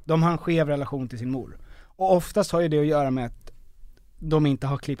också. De har en skev relation till sin mor. Och oftast har ju det att göra med att de inte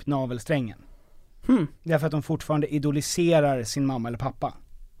har klippt navelsträngen. Därför att de fortfarande idoliserar sin mamma eller pappa.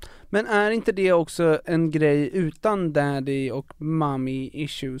 Men är inte det också en grej utan daddy och mommy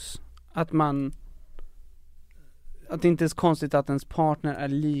issues? Att det inte är så konstigt att ens partner är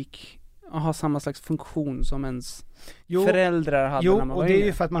lik ha samma slags funktion som ens föräldrar hade när man var och det är yngre.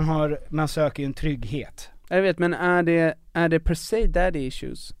 ju för att man söker ju en trygghet. Jag vet, men är det per se daddy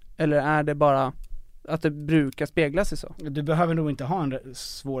issues? Eller är det bara att det brukar spegla sig så? Du behöver nog inte ha en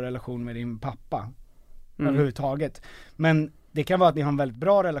svår relation med din pappa överhuvudtaget. Men det kan vara att ni har en väldigt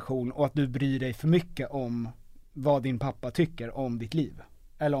bra relation och att du bryr dig för mycket om vad din pappa tycker om ditt liv.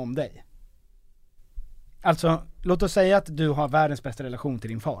 Eller om dig. Alltså, låt oss säga att du har världens bästa relation till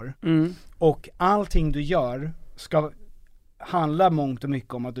din far. Och allting du gör ska handla mångt och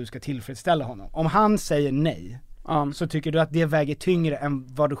mycket om att du ska tillfredsställa honom. Om han säger nej, så tycker du att det väger tyngre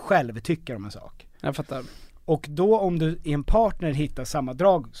än vad du själv tycker om en sak. Jag fattar. Och då om du i en partner hittar samma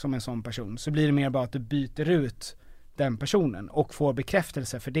drag som en sån person, så blir det mer bara att du byter ut den personen och får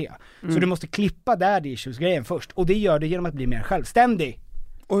bekräftelse för det. Så du måste klippa daddy issues-grejen först. Och det gör du genom att bli mer självständig.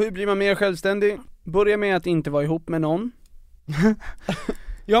 Och hur blir man mer självständig? Börja med att inte vara ihop med någon.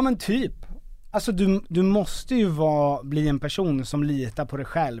 Ja men typ. Alltså du måste ju bli en person som litar på dig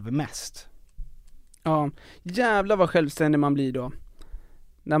själv mest. Ja, jävlar vad självständig man blir då.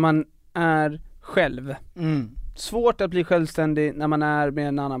 När man är själv. Svårt att bli självständig när man är med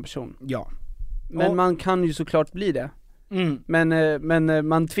en annan person. Ja. Men man kan ju såklart bli det. Men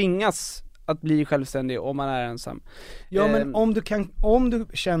man tvingas att bli självständig om man är ensam. Ja, men om du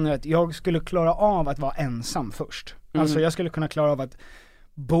känner att jag skulle klara av att vara ensam först. Alltså jag skulle kunna klara av att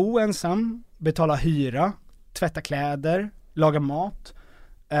bo ensam, betala hyra, tvätta kläder, laga mat,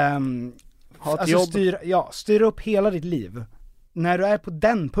 ha ett alltså jobb. styra upp hela ditt liv. När du är på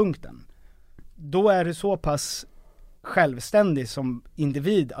den punkten, då är du så pass självständig som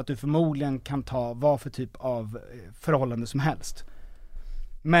individ att du förmodligen kan ta vad för typ av förhållande som helst.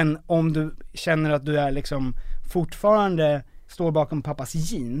 Men om du känner att du är liksom fortfarande står bakom pappas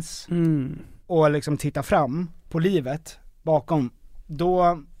jeans och liksom tittar fram på livet bakom,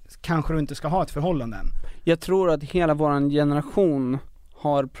 då kanske du inte ska ha ett förhållande än. Jag tror att hela våran generation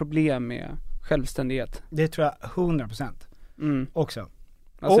har problem med självständighet. Det tror jag 100% också.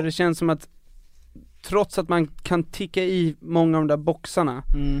 Alltså det känns som att trots att man kan ticka i många av de där boxarna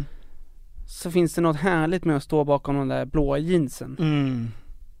så finns det något härligt med att stå bakom de där blåa jeansen.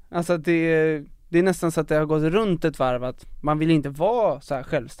 Alltså det är nästan så att det har gått runt ett varv att man vill inte vara så här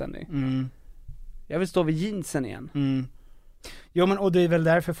självständig. Jag vill stå vid jeansen igen. Jo men och det är väl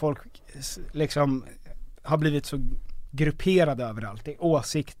därför folk liksom har blivit så grupperade överallt i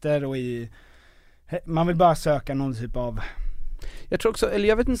åsikter och man vill bara söka någon typ av jag tror också, eller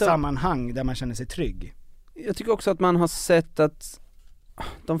jag vet inte, sammanhang där man känner sig trygg. Jag tycker också att man har sett att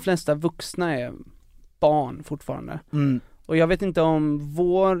de flesta vuxna är barn fortfarande. Och jag vet inte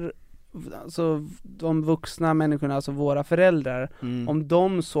om alltså de vuxna människorna, alltså våra föräldrar, om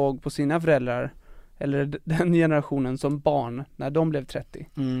de såg på sina föräldrar eller den generationen som barn när de blev 30.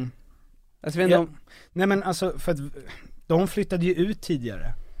 Alltså, vet inte nej men alltså för att de flyttade ju ut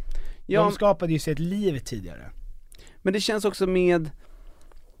tidigare. De skapade ju sig ett liv tidigare. Men det känns också med,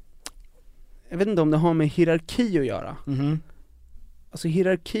 jag vet inte om det har med hierarki att göra. Alltså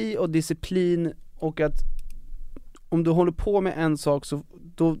hierarki och disciplin, och att om du håller på med en sak så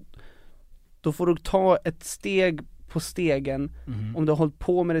då får du ta ett steg på stegen om du har hållit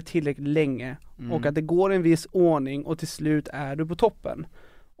på med det tillräckligt länge och att det går en viss ordning och till slut är du på toppen.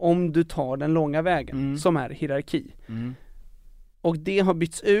 Om du tar den långa vägen som är hierarki. Och det har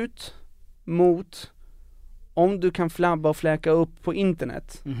bytts ut mot om du kan flabba och fläka upp på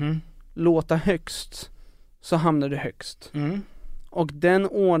internet, låta högst, så hamnar du högst. Och den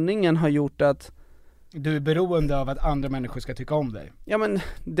ordningen har gjort att du är beroende av att andra människor ska tycka om dig. Ja men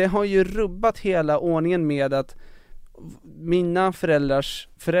det har ju rubbat hela ordningen med att mina föräldrars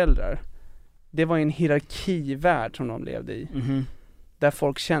föräldrar, det var en hierarkivärld som de levde i. Där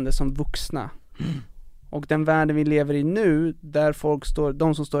folk kände som vuxna. Och den världen vi lever i nu, där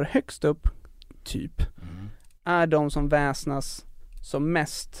de som står högst upp typ är de som väsnas som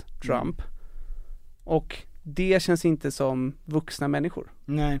mest Trump. Och det känns inte som vuxna människor.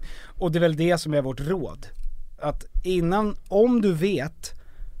 Nej, och det är väl det som är vårt råd. Att om du vet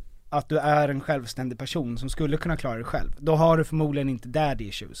att du är en självständig person som skulle kunna klara dig själv, då har du förmodligen inte daddy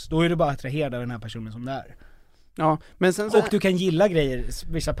issues. Då är du bara attraherad av den här personen som du är. Ja, men sen så, och du kan gilla grejer,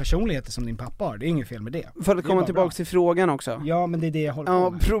 vissa personligheter som din pappa har, det är inget fel med det. För att komma tillbaka till frågan också. Ja, men det är det jag håller på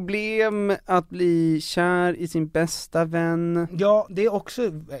med. Problem att bli kär i sin bästa vän. Ja, det är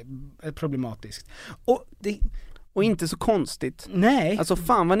också problematiskt. Och inte så konstigt. Nej. Alltså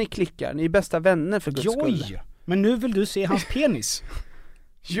fan vad ni klickar, ni är bästa vänner för Guds skull. Men nu vill du se hans penis.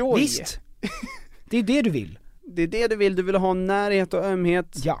 Joj. Visst. Det är det du vill. Det är det du vill ha närhet och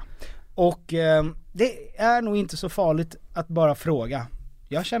ömhet. Ja. Och det är nog inte så farligt att bara fråga.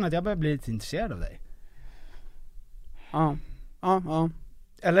 Jag känner att jag börjar bli lite intresserad av dig. Ja.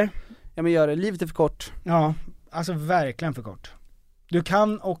 Eller? Ja men gör det, livet är för kort. Ja, alltså verkligen för kort. Du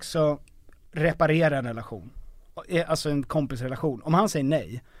kan också reparera en relation. Alltså en kompisrelation. Om han säger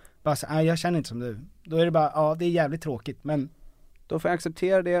nej, bara så, jag känner inte som du. Då är det bara, ja det är jävligt tråkigt, men då får jag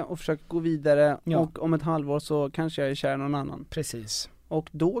acceptera det och försöka gå vidare. Ja. Och om ett halvår så kanske jag är kär någon annan. precis. Och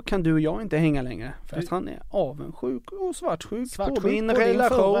då kan du och jag inte hänga längre. För att han är avundsjuk och svartsjuk på Svartsjuk min på din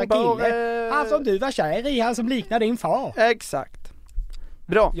relation. förra kille. Han som du var kär i, han som liknar din far. Exakt.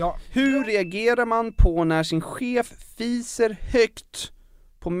 Bra. Ja. Hur reagerar man på när sin chef fiser högt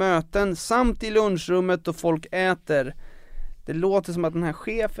på möten samt i lunchrummet och folk äter? Det låter som att den här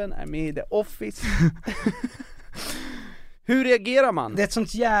chefen är med i The Office. Hur reagerar man? Det är ett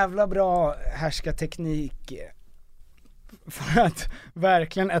sånt jävla bra härskarteknik för att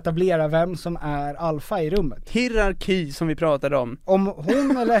verkligen etablera vem som är alfa i rummet. Hierarki som vi pratade om. Om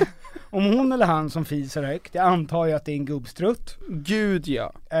hon eller han som fiser högt, jag antar ju att det är en gubbstrutt. Gud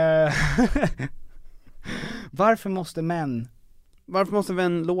ja. Varför måste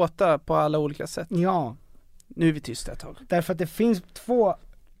män låta på alla olika sätt? Ja. Nu är vi tysta ett tag. Därför att det finns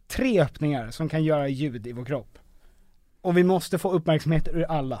 3 öppningar som kan göra ljud i vår kropp. Och vi måste få uppmärksamhet ur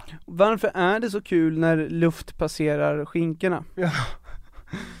alla. Varför är det så kul när luft passerar skinkorna? Ja.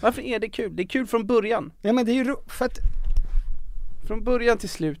 Varför är det kul? Det är kul från början. Ja men det är ju för att från början till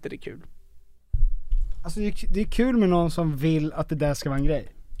slut är det kul. Alltså det är kul med någon som vill att det där ska vara en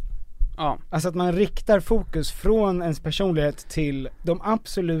grej. Ja. Alltså att man riktar fokus från ens personlighet till de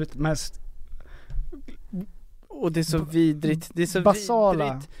absolut mest och det är så vidrigt. Det är så basala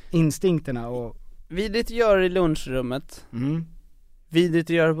vidrigt. Instinkterna och vidrigt att göra det i lunchrummet. Vidrigt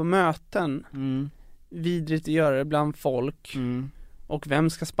att göra det på möten. Vidrigt att göra det bland folk. Och vem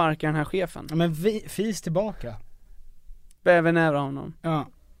ska sparka den här chefen? Ja, men fis tillbaka. Bäver nära honom. Ja.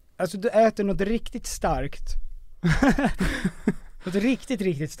 Alltså du äter något riktigt starkt. Något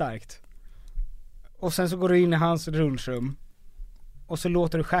riktigt starkt. Och sen så går du in i hans lunchrum. Och så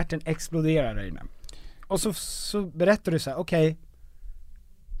låter du stjärten explodera där inne. Och så berättar du så här: okej,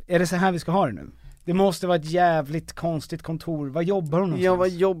 är det så här vi ska ha det nu? Det måste vara ett jävligt konstigt kontor. Vad jobbar hon någonstans? Ja, vad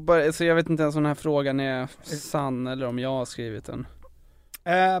jobbar, alltså jag vet inte ens om den här frågan är sann eller om jag har skrivit den.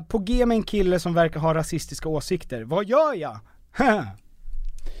 På G med en kille som verkar ha rasistiska åsikter. Vad gör jag?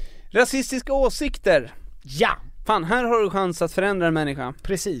 Rasistiska åsikter? Ja! Fan, här har du chans att förändra en människa.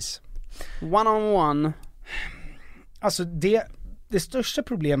 Precis. One on one. Alltså det största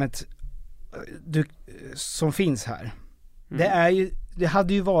problemet som finns här, det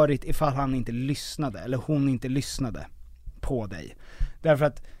hade ju varit ifall han inte lyssnade eller hon inte lyssnade på dig. Därför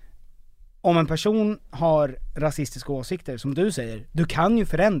att om en person har rasistiska åsikter, som du säger, du kan ju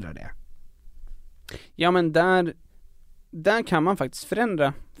förändra det. Ja, men där kan man faktiskt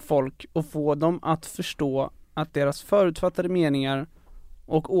förändra folk och få dem att förstå att deras förutfattade meningar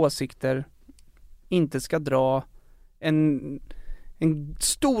och åsikter inte ska dra en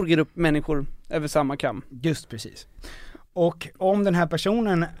stor grupp människor över samma kam. Just precis. Och om den här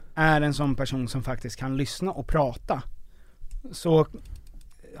personen är en sån person som faktiskt kan lyssna och prata, så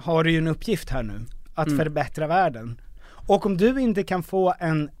har du ju en uppgift här nu att förbättra världen. Och om du inte kan få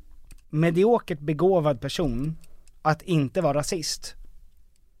en mediokert begåvad person att inte vara rasist,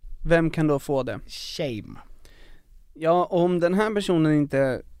 vem kan då få det? Shame. Ja, om den här personen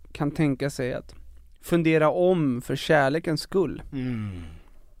inte kan tänka sig att fundera om för kärlekens skull,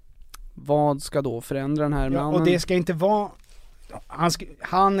 vad ska då förändra den här mannen? Och det ska inte vara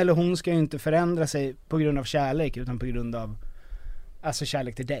han eller hon ska ju inte förändra sig på grund av kärlek, utan på grund av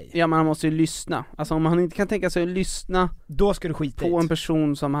kärlek till dig. Ja, man måste ju lyssna. Alltså om han inte kan tänka sig att lyssna, då ska du skita på en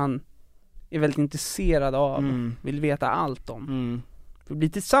person som han är väldigt intresserad av, vill veta allt om, för att bli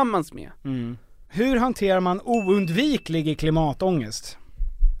tillsammans med. Hur hanterar man oundviklig klimatångest?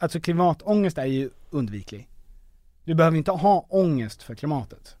 Alltså klimatångest är ju undviklig. Du behöver inte ha ångest för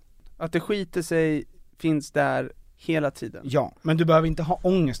klimatet. Att det skiter sig finns där hela tiden. Ja, men du behöver inte ha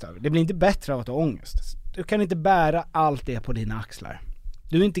ångest över. Det blir inte bättre av att ha ångest. Du kan inte bära allt det på dina axlar.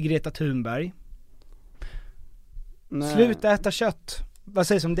 Du är inte Greta Thunberg. Nej. Sluta äta kött. Vad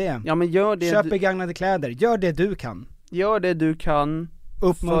sägs om det? Ja, men gör det. Köp begagnade kläder. Gör det du kan. Gör det du kan.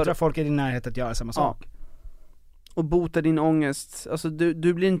 Uppmuntra folk i din närhet att göra samma sak. Och bota din ångest. Alltså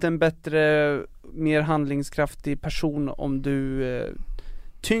du blir inte en bättre, mer handlingskraftig person om du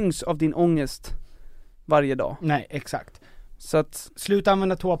tyngs av din ångest varje dag. Nej, exakt. Så att sluta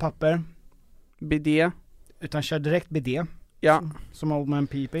använda toapapper, bidé, utan kör direkt bidé. Ja. Som old man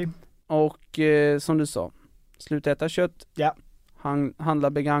pipi. Och som du sa, sluta äta kött. Ja. Handla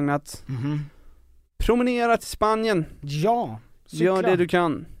begagnat. Promenera till Spanien. Ja. Gör det du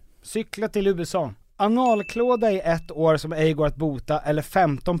kan. Cykla till USA. Analklåda i 1 år som ej går att bota, eller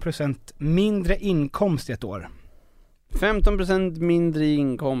 15% mindre inkomst i 1 år. 15% mindre i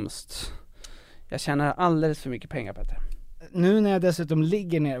inkomst. Jag tjänar alldeles för mycket pengar, Petter. Nu när jag dessutom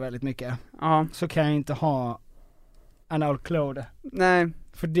ligger ner väldigt mycket, Ja. så kan jag inte ha analklåda. Nej.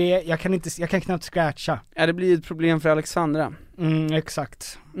 För det, jag kan knappt scratcha. Ja, det blir ett problem för Alexandra.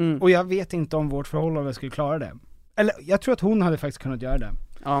 Exakt. Mm. Och jag vet inte om vårt förhållande skulle klara det. Eller jag tror att hon hade faktiskt kunnat göra det.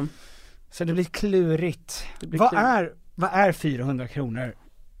 Ja. Så det blir klurigt. Vad är 400 kronor?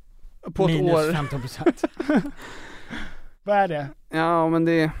 På ett minus år. 15%? Vad är det? Ja, men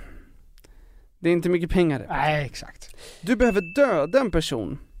det är inte mycket pengar. Nej, exakt. Du behöver döda en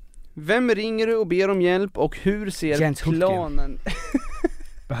person. Vem ringer du och ber om hjälp, och hur ser Jens Hultgren. planen?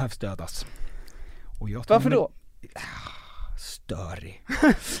 Behövs dödas. Och jag Varför då? Störig.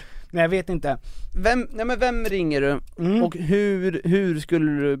 Nej, jag vet inte. Vem ringer du? Och hur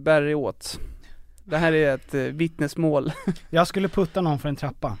skulle du bära dig åt? Det här är ett vittnesmål. Jag skulle putta någon för en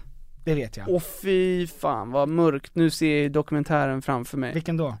trappa. Det vet jag. Åh fy fan vad mörkt. Nu ser jag dokumentären framför mig.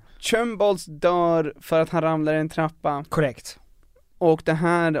 Vilken då? Chumballs dör för att han ramlar i en trappa. Korrekt. Och det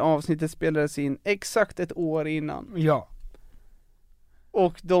här avsnittet spelades in exakt 1 år innan. Ja.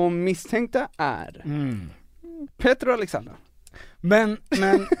 Och de misstänkta är Petter och Alexandra. Men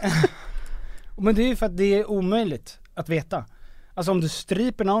men det är ju för att det är omöjligt att veta. Alltså om du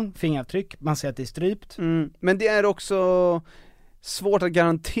stryper någon, fingeravtryck, man säger att det är strypt. Men det är också svårt att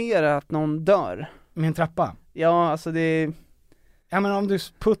garantera att någon dör. Med en trappa? Ja, alltså det... Ja, men om du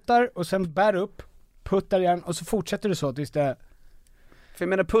puttar och sen bär upp, puttar igen och så fortsätter du så tills det... För jag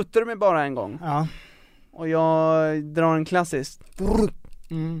menar, puttar du mig bara en gång, ja, och jag drar en klassisk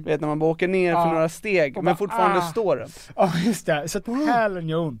vet när man bara åker ner för några steg men fortfarande står upp. Ja, just det, så att hälen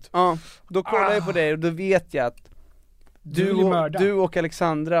gör ont. Ja, då kollar jag på dig och då vet jag att du och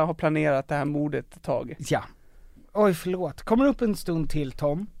Alexandra har planerat det här mordet ett tag. Ja. Oj, förlåt. Kommer upp en stund till,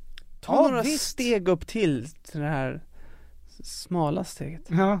 Tom? Ta några steg upp till det här smala steget.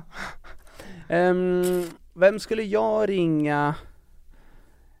 Ja. Vem skulle jag ringa?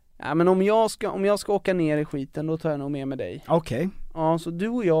 Ja, men om jag ska åka ner i skiten, då tar jag nog med dig. Okej. Ja, så du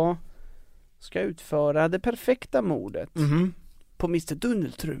och jag ska utföra det perfekta mordet på Mr.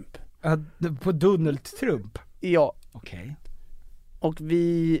 Donald Trump. På Donald Trump? Ja. Okej. Och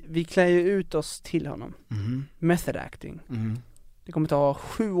vi klär ju ut oss till honom. Method acting. Det kommer ta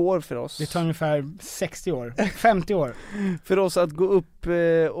 7 år för oss. Det tar ungefär 60 år, 50 år. För oss att gå upp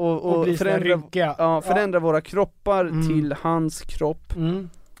och förändra våra kroppar till hans kropp.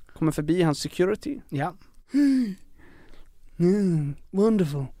 Kommer förbi hans security. Ja.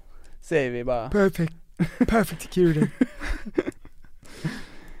 Wonderful, säger vi bara. Perfect security.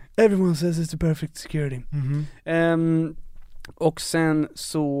 Everyone says it's a perfect security. Och sen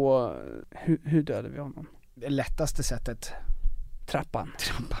så hur dödade vi honom? Det lättaste sättet. Trappan.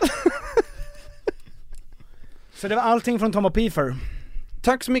 Så det var allting från Tom och Piefer.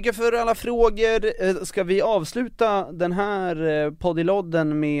 Tack så mycket för alla frågor. Ska vi avsluta den här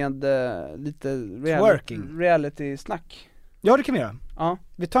poddilodden med lite reality-snack? Ja, det kan vi göra. Ja.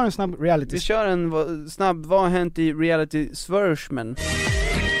 Vi tar en snabb reality. Vi kör en snabb, vad har hänt i reality Svörsmen?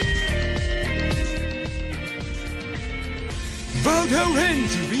 Vad har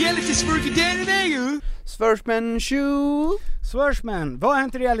hänt i reality Sverige? Svörsmen 20. Svörsmen, vad har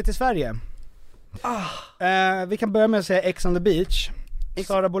hänt i reality Sverige? Vi kan börja med att säga Ex on the Beach.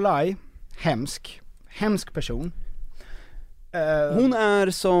 Sara Bolaj, hemsk person. Hon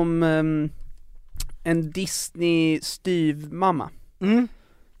är som en Disney-styvmamma.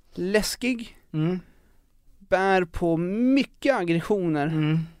 Läskig. Bär på mycket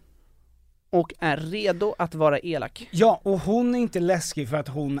aggressioner. Och är redo att vara elak. Ja, och hon är inte läskig för att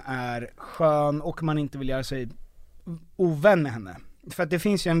hon är skön och man inte vill göra sig ovän med henne. För att det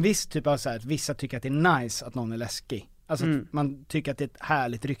finns ju en viss typ av så här, att vissa tycker att det är nice att någon är läskig. Alltså att man tycker att det är ett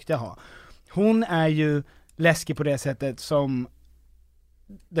härligt rykte att ha. Hon är ju läskig på det sättet som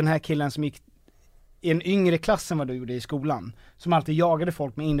den här killen som gick i en yngre klass än vad du gjorde i skolan. Som alltid jagade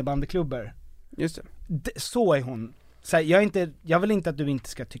folk med innebandyklubbor. Just det. Så är hon. Så här, jag vill inte att du inte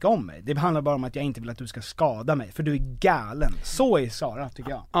ska tycka om mig. Det handlar bara om att jag inte vill att du ska skada mig. För du är galen. Så är Sara, tycker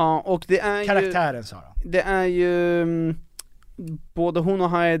jag. Ja, och det är karaktären Sara. Det är ju både hon och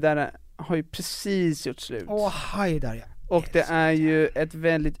Haidar har ju precis gjort slut. Haidar, ja. Och det är ju ett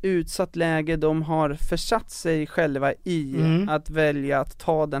väldigt utsatt läge. De har försatt sig själva i att välja att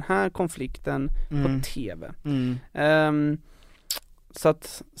ta den här konflikten på TV. Så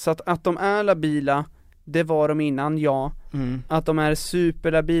att de är labila, det var de innan, ja. Att de är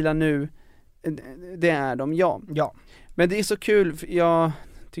superlabila nu, det är de, ja. Men det är så kul, för jag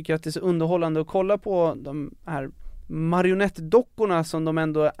tycker att det är så underhållande att kolla på de här marionettdockorna som de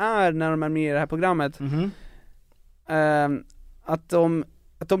ändå är när de är med i det här programmet. Att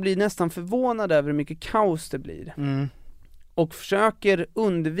de blir nästan förvånade över hur mycket kaos det blir. Och försöker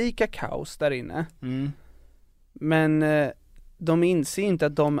undvika kaos där inne. Men de inser inte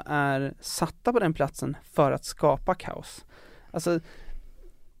att de är satta på den platsen för att skapa kaos. Alltså,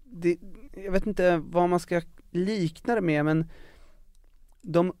 jag vet inte vad man ska likna det med, men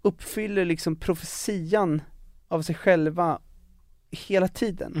de uppfyller liksom profetian av sig själva hela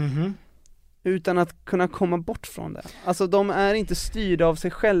tiden. Utan att kunna komma bort från det. Alltså de är inte styrda av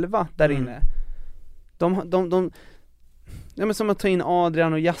sig själva där inne. Ja, men som att ta in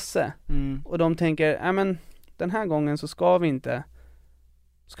Adrian och Jasse. Och de tänker, men den här gången så ska vi inte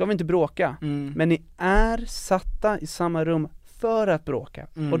bråka. Men ni är satta i samma rum för att bråka.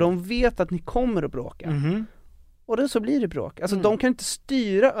 Och de vet att ni kommer att bråka. Och då så blir det bråk. Alltså de kan inte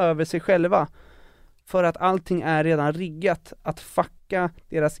styra över sig själva, för att allting är redan riggat att fucka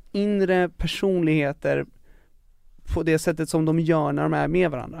deras inre personligheter på det sättet som de gör när de är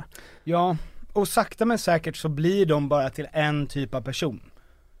med varandra. Ja, och sakta men säkert så blir de bara till en typ av person.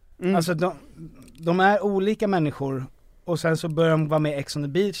 Alltså de är olika människor, och sen så börjar de vara med Ex on the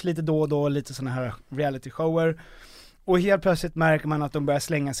Beach lite då och då, lite såna här reality shower. Och helt plötsligt märker man att de börjar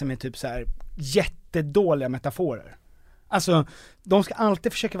slänga sig med typ så här jättedåliga metaforer. Alltså, de ska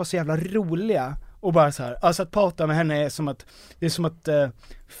alltid försöka vara så jävla roliga och bara så här, alltså att prata med henne är som att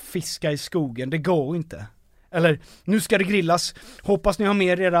fiska i skogen, det går inte. Eller, nu ska det grillas, hoppas ni har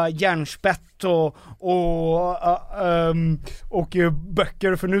med era järnspett och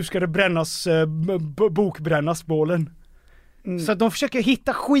böcker, för nu ska det brännas, bokbrännas bålen. Så att de försöker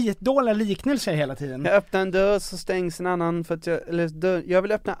hitta skitdåliga liknelser hela tiden. Jag öppnar en dörr så stängs en annan, för att jag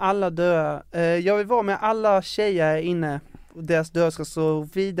vill öppna alla dörrar. Jag vill vara med alla tjejer inne, och deras dörr ska så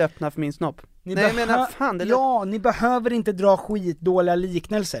vidöppna för min snopp. Ni behöver inte dra skitdåliga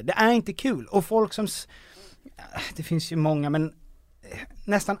liknelser. Det är inte kul. Och folk som det finns ju många, men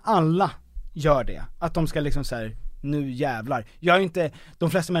nästan alla gör det. Att de ska liksom så här, nu jävlar. Jag är inte,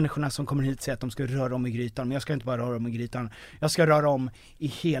 de flesta människorna som kommer hit säger att de ska röra om i grytan, men jag ska inte bara röra om i grytan. Jag ska röra om i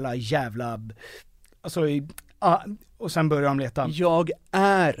hela jävla, alltså och sen börjar de leta. Jag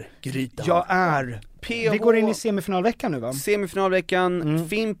är grytan. Jag är. Vi går in i semifinalveckan nu, va? Semifinalveckan,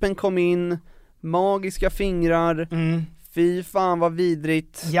 Fimpen kom in, magiska fingrar, fy fan vad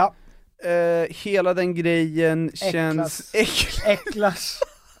vidrigt. Ja. Hela den grejen känns äcklas.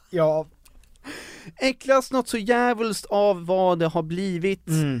 Ja. Äcklas något så jävligt av vad det har blivit.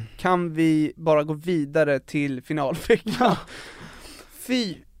 Kan vi bara gå vidare till finalveckan?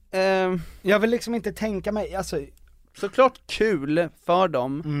 Fy. Jag vill liksom inte tänka mig, alltså, såklart kul för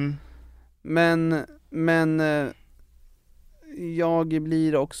dem. Men jag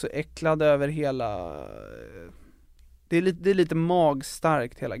blir också äcklad över hela. Det är lite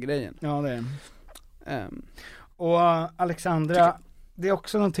magstarkt hela grejen. Ja, det är. Och Alexandra, det är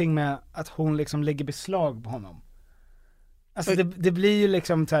också någonting med att hon liksom lägger beslag på honom. Alltså det blir ju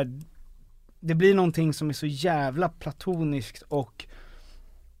liksom så här, det blir någonting som är så jävla platoniskt och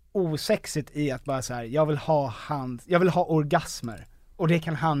osexigt i att bara så här, jag vill ha orgasmer, och det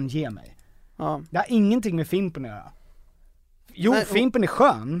kan han ge mig. Ja. Det har ingenting med Fimpen att göra. Jo, nej, Fimpen är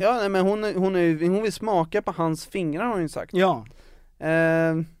skön. Ja, nej, men hon vill smaka på hans fingrar, har hon ju sagt. Ja.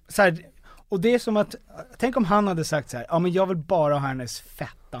 Så här, och det är som att, tänk om han hade sagt så här, ja men jag vill bara ha hennes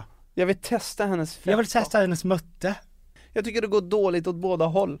fetta. Jag vill testa hennes fetta. Jag vill testa hennes mötte. Jag tycker det går dåligt åt båda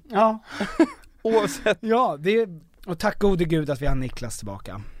håll. Ja. Oavsett. Ja, och tack gode gud att vi har Niklas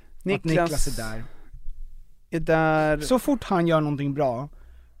tillbaka. Niklas är där. Så fort han gör någonting bra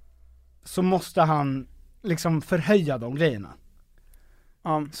så måste han liksom förhöja de grejerna.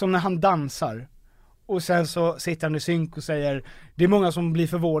 Som när han dansar och sen så sitter han i synk och säger, det är många som blir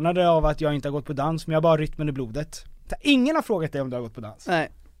förvånade av att jag inte har gått på dans, men jag har bara rytmen i blodet. Ingen har frågat dig om du har gått på dans.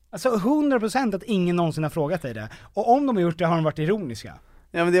 Nej. Alltså 100% att ingen någonsin har frågat dig det. Och om de har gjort det har de varit ironiska.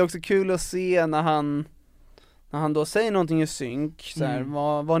 Ja, men det är också kul att se när han då säger någonting i synk så här,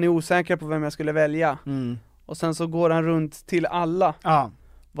 var ni osäkra på vem jag skulle välja? Och sen så går han runt till alla. Ja.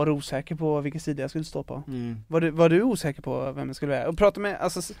 Var du osäker på vilken sida jag skulle stå på? Var du osäker på vem jag skulle välja? Och prata med,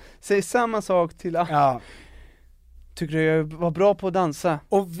 alltså säg samma sak till alla. Ja. Tycker du jag var bra på att dansa?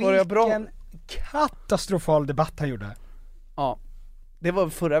 Och vilken katastrofal debatt han gjorde. Ja. Det var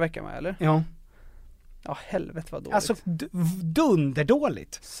förra veckan, va, eller? Ja. Ja, helvete vad dåligt. Alltså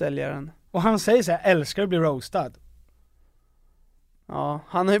dunderdåligt. Säljaren. Och han säger så här, älskar att bli roastad. Ja,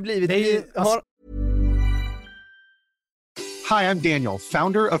 han har ju blivit. Hi, I'm Daniel,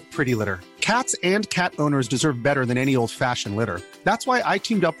 founder of Pretty Litter. Cats and cat owners deserve better than any old-fashioned litter. That's why I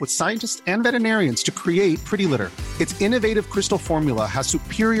teamed up with scientists and veterinarians to create Pretty Litter. Its innovative crystal formula has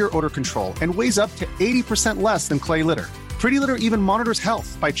superior odor control and weighs up to 80% less than clay litter. Pretty Litter even monitors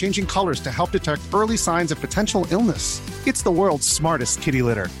health by changing colors to help detect early signs of potential illness. It's the world's smartest kitty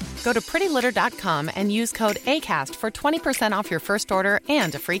litter. Go to prettylitter.com and use code ACAST for 20% off your first order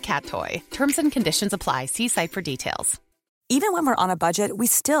and a free cat toy. Terms and conditions apply. See site for details. Even when we're on a budget, we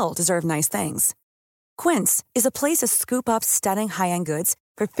still deserve nice things. Quince is a place to scoop up stunning high-end goods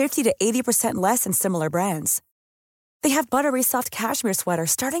for 50 to 80% less than similar brands. They have buttery soft cashmere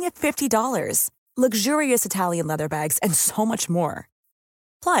sweaters starting at $50, luxurious Italian leather bags, and so much more.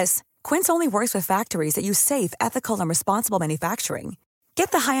 Plus, Quince only works with factories that use safe, ethical, and responsible manufacturing.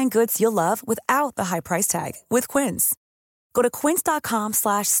 Get the high-end goods you'll love without the high price tag with Quince. Go to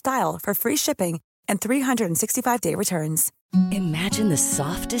quince.com/style for free shipping and 365-day returns. Imagine the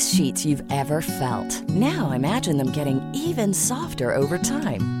softest sheets you've ever felt. Now imagine them getting even softer over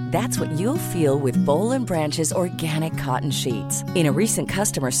time. That's what you'll feel with Boll & Branch's organic cotton sheets. In a recent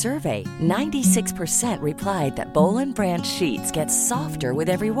customer survey, 96% replied that Boll & Branch sheets get softer with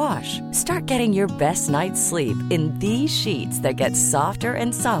every wash. Start getting your best night's sleep in these sheets that get softer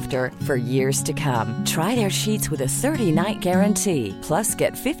and softer for years to come. Try their sheets with a 30-night guarantee. Plus,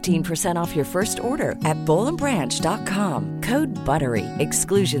 get 15% off your first order at bollandbranch.com. Code BUTTERY.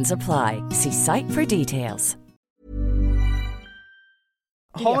 Exclusions apply. See site for details.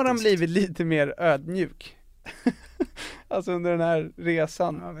 Har han blivit lite mer ödmjuk? Alltså under den här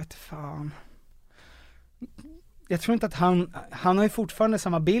resan. Jag vet fan. Jag tror inte att han har ju fortfarande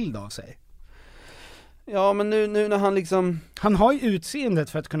samma bild av sig. Ja, men nu när han liksom... Han har ju utseendet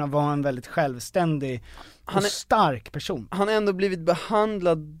för att kunna vara en väldigt självständig och stark person. Han har ändå blivit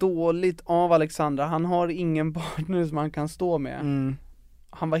behandlad dåligt av Alexandra. Han har ingen partner som han kan stå med. Mm.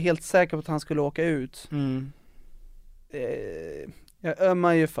 Han var helt säker på att han skulle åka ut. Mm. Jag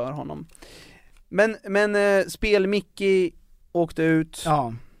ömmar ju för honom. Men Spel-Mickey åkte ut.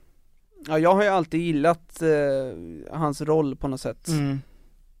 Ja. Ja, jag har ju alltid gillat hans roll på något sätt. Mm.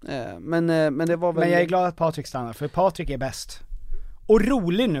 Men det var väl... Men jag är glad att Patrik stannar, för Patrik är bäst. Och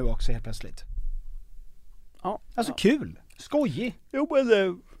rolig nu också helt plötsligt. Ja. Alltså kul, skojig. Jo,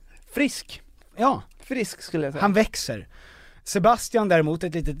 men frisk. Ja. Frisk skulle jag säga. Han växer. Sebastian däremot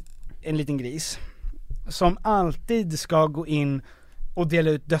en liten gris som alltid ska gå in och dela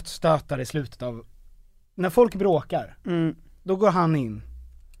ut dödsstötar i slutet av... När folk bråkar, då går han in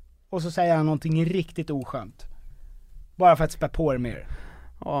och så säger han någonting riktigt oskönt. Bara för att spä på det mer.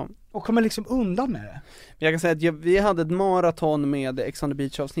 Ja. Och kommer liksom undan med det. Jag kan säga att vi hade ett maraton med Ex on the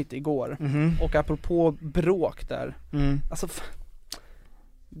Beach avsnitt igår. Och apropå bråk där. Alltså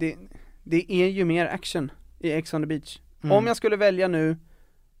det är ju mer action i Ex on the Beach. Om jag skulle välja nu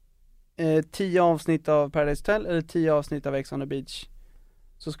 10 avsnitt av Paradise Hotel eller 10 avsnitt av Ex on the Beach,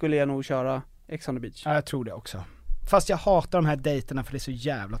 så skulle jag nog köra Ex on the Beach. Ja, jag tror det också. Fast jag hatar de här dejterna för det är så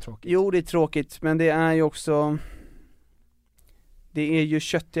jävla tråkigt. Jo, det är tråkigt, men det är ju också... Det är ju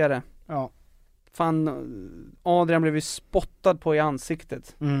köttigare. Ja. Fan, Adrian blev ju spottad på i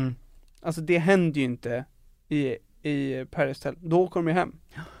ansiktet. Alltså det händer ju inte i Paradise Hotel. Då kommer de hem.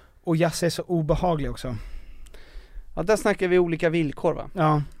 Och Jasse är så obehaglig också. Ja, där snackar vi olika villkor, va?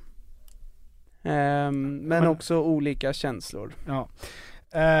 Ja. Men också olika känslor. Ja.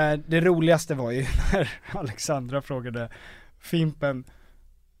 Det roligaste var ju när Alexandra frågade Fimpen,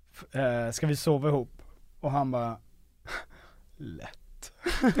 ska vi sova ihop? Och han bara, lätt.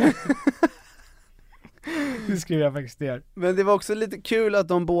 Det skriver jag faktiskt där. Men det var också lite kul att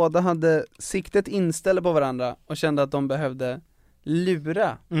de båda hade siktet inställda på varandra och kände att de behövde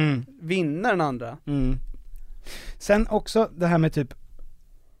lura, vinna den andra. Sen också det här med typ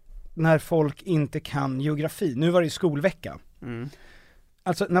när folk inte kan geografi. Nu var det ju skolvecka.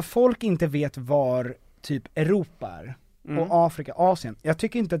 Alltså när folk inte vet var typ Europa är och Afrika, Asien. Jag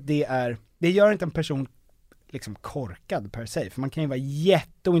tycker inte att det gör inte en person liksom korkad per se, för man kan ju vara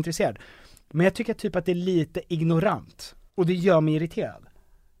jätteointresserad. Men jag tycker typ att det är lite ignorant och det gör mig irriterad.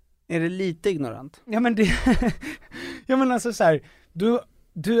 Är det lite ignorant? Ja, men det ja, men alltså så här,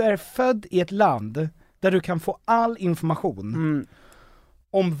 du är född i ett land där du kan få all information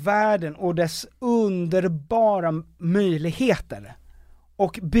om världen och dess underbara möjligheter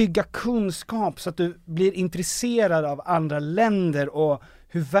och bygga kunskap så att du blir intresserad av andra länder och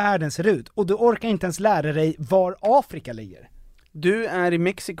hur världen ser ut, och du orkar inte ens lära dig var Afrika ligger. Du är i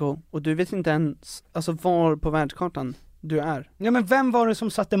Mexiko och du vet inte ens alltså var på världskartan du är. Ja, men vem var det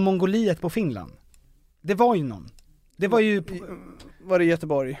som satte Mongoliet på Finland? Det var ju någon. Det var ju var det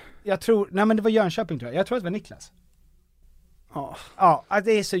Göteborg? Jag tror, nej men det var Jönköping tror jag. Jag tror att det var Niklas. Ja,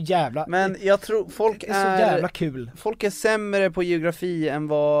 det är så jävla... Men jag tror folk det är så jävla kul. Folk är sämre på geografi än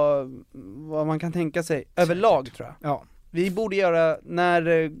vad man kan tänka sig. Överlag tror jag. Ja. Vi borde göra,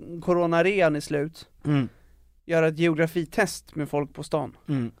 när coronarean är slut, göra ett geografitest med folk på stan.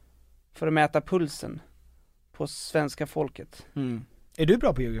 För att mäta pulsen på svenska folket. Är du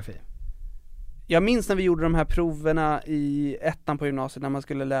bra på geografi? Jag minns när vi gjorde de här proverna i 1:an på gymnasiet, när man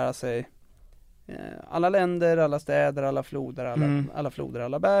skulle lära sig alla länder, alla städer, alla floder,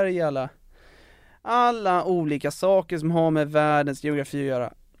 alla berg, alla olika saker som har med världens geografi att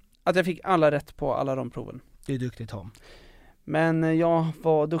göra. Att jag fick alla rätt på alla de proven. Det är duktigt, Tom. Men jag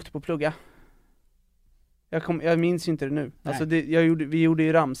var duktig på att plugga. Jag minns inte det nu. Alltså vi gjorde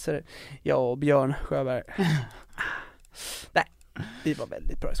ju ramser. Jag och Björn Sjöberg. Nej, vi var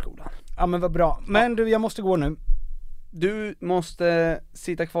väldigt bra i skolan. Ja, men vad bra. Men du, jag måste gå nu. Du måste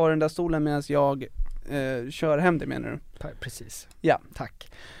sitta kvar i den där stolen medan jag kör hem det, menar du? Precis. Ja.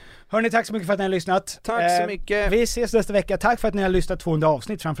 Tack. Hörni, tack så mycket för att ni har lyssnat. Tack så mycket. Vi ses nästa vecka. Tack för att ni har lyssnat 200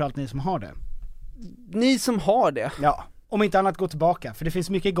 avsnitt, framförallt ni som har det. Ni som har det? Ja, om inte annat gå tillbaka, för det finns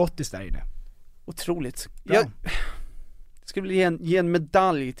mycket gottis där inne. Otroligt. Jag skulle ge en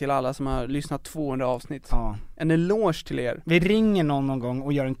medalj till alla som har lyssnat 200 avsnitt. Ja. En eloge till er. Vi ringer någon gång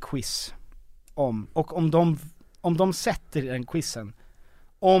och gör en quiz och om de sätter den quizen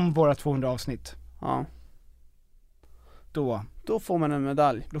om våra 200 avsnitt. Ja. Då får man en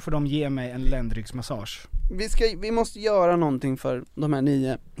medalj. Då får de ge mig en ländryggsmassage. Vi måste göra någonting för de här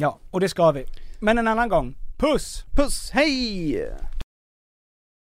 9. Ja, och det ska vi. Men en annan gång. Puss! Puss, hej!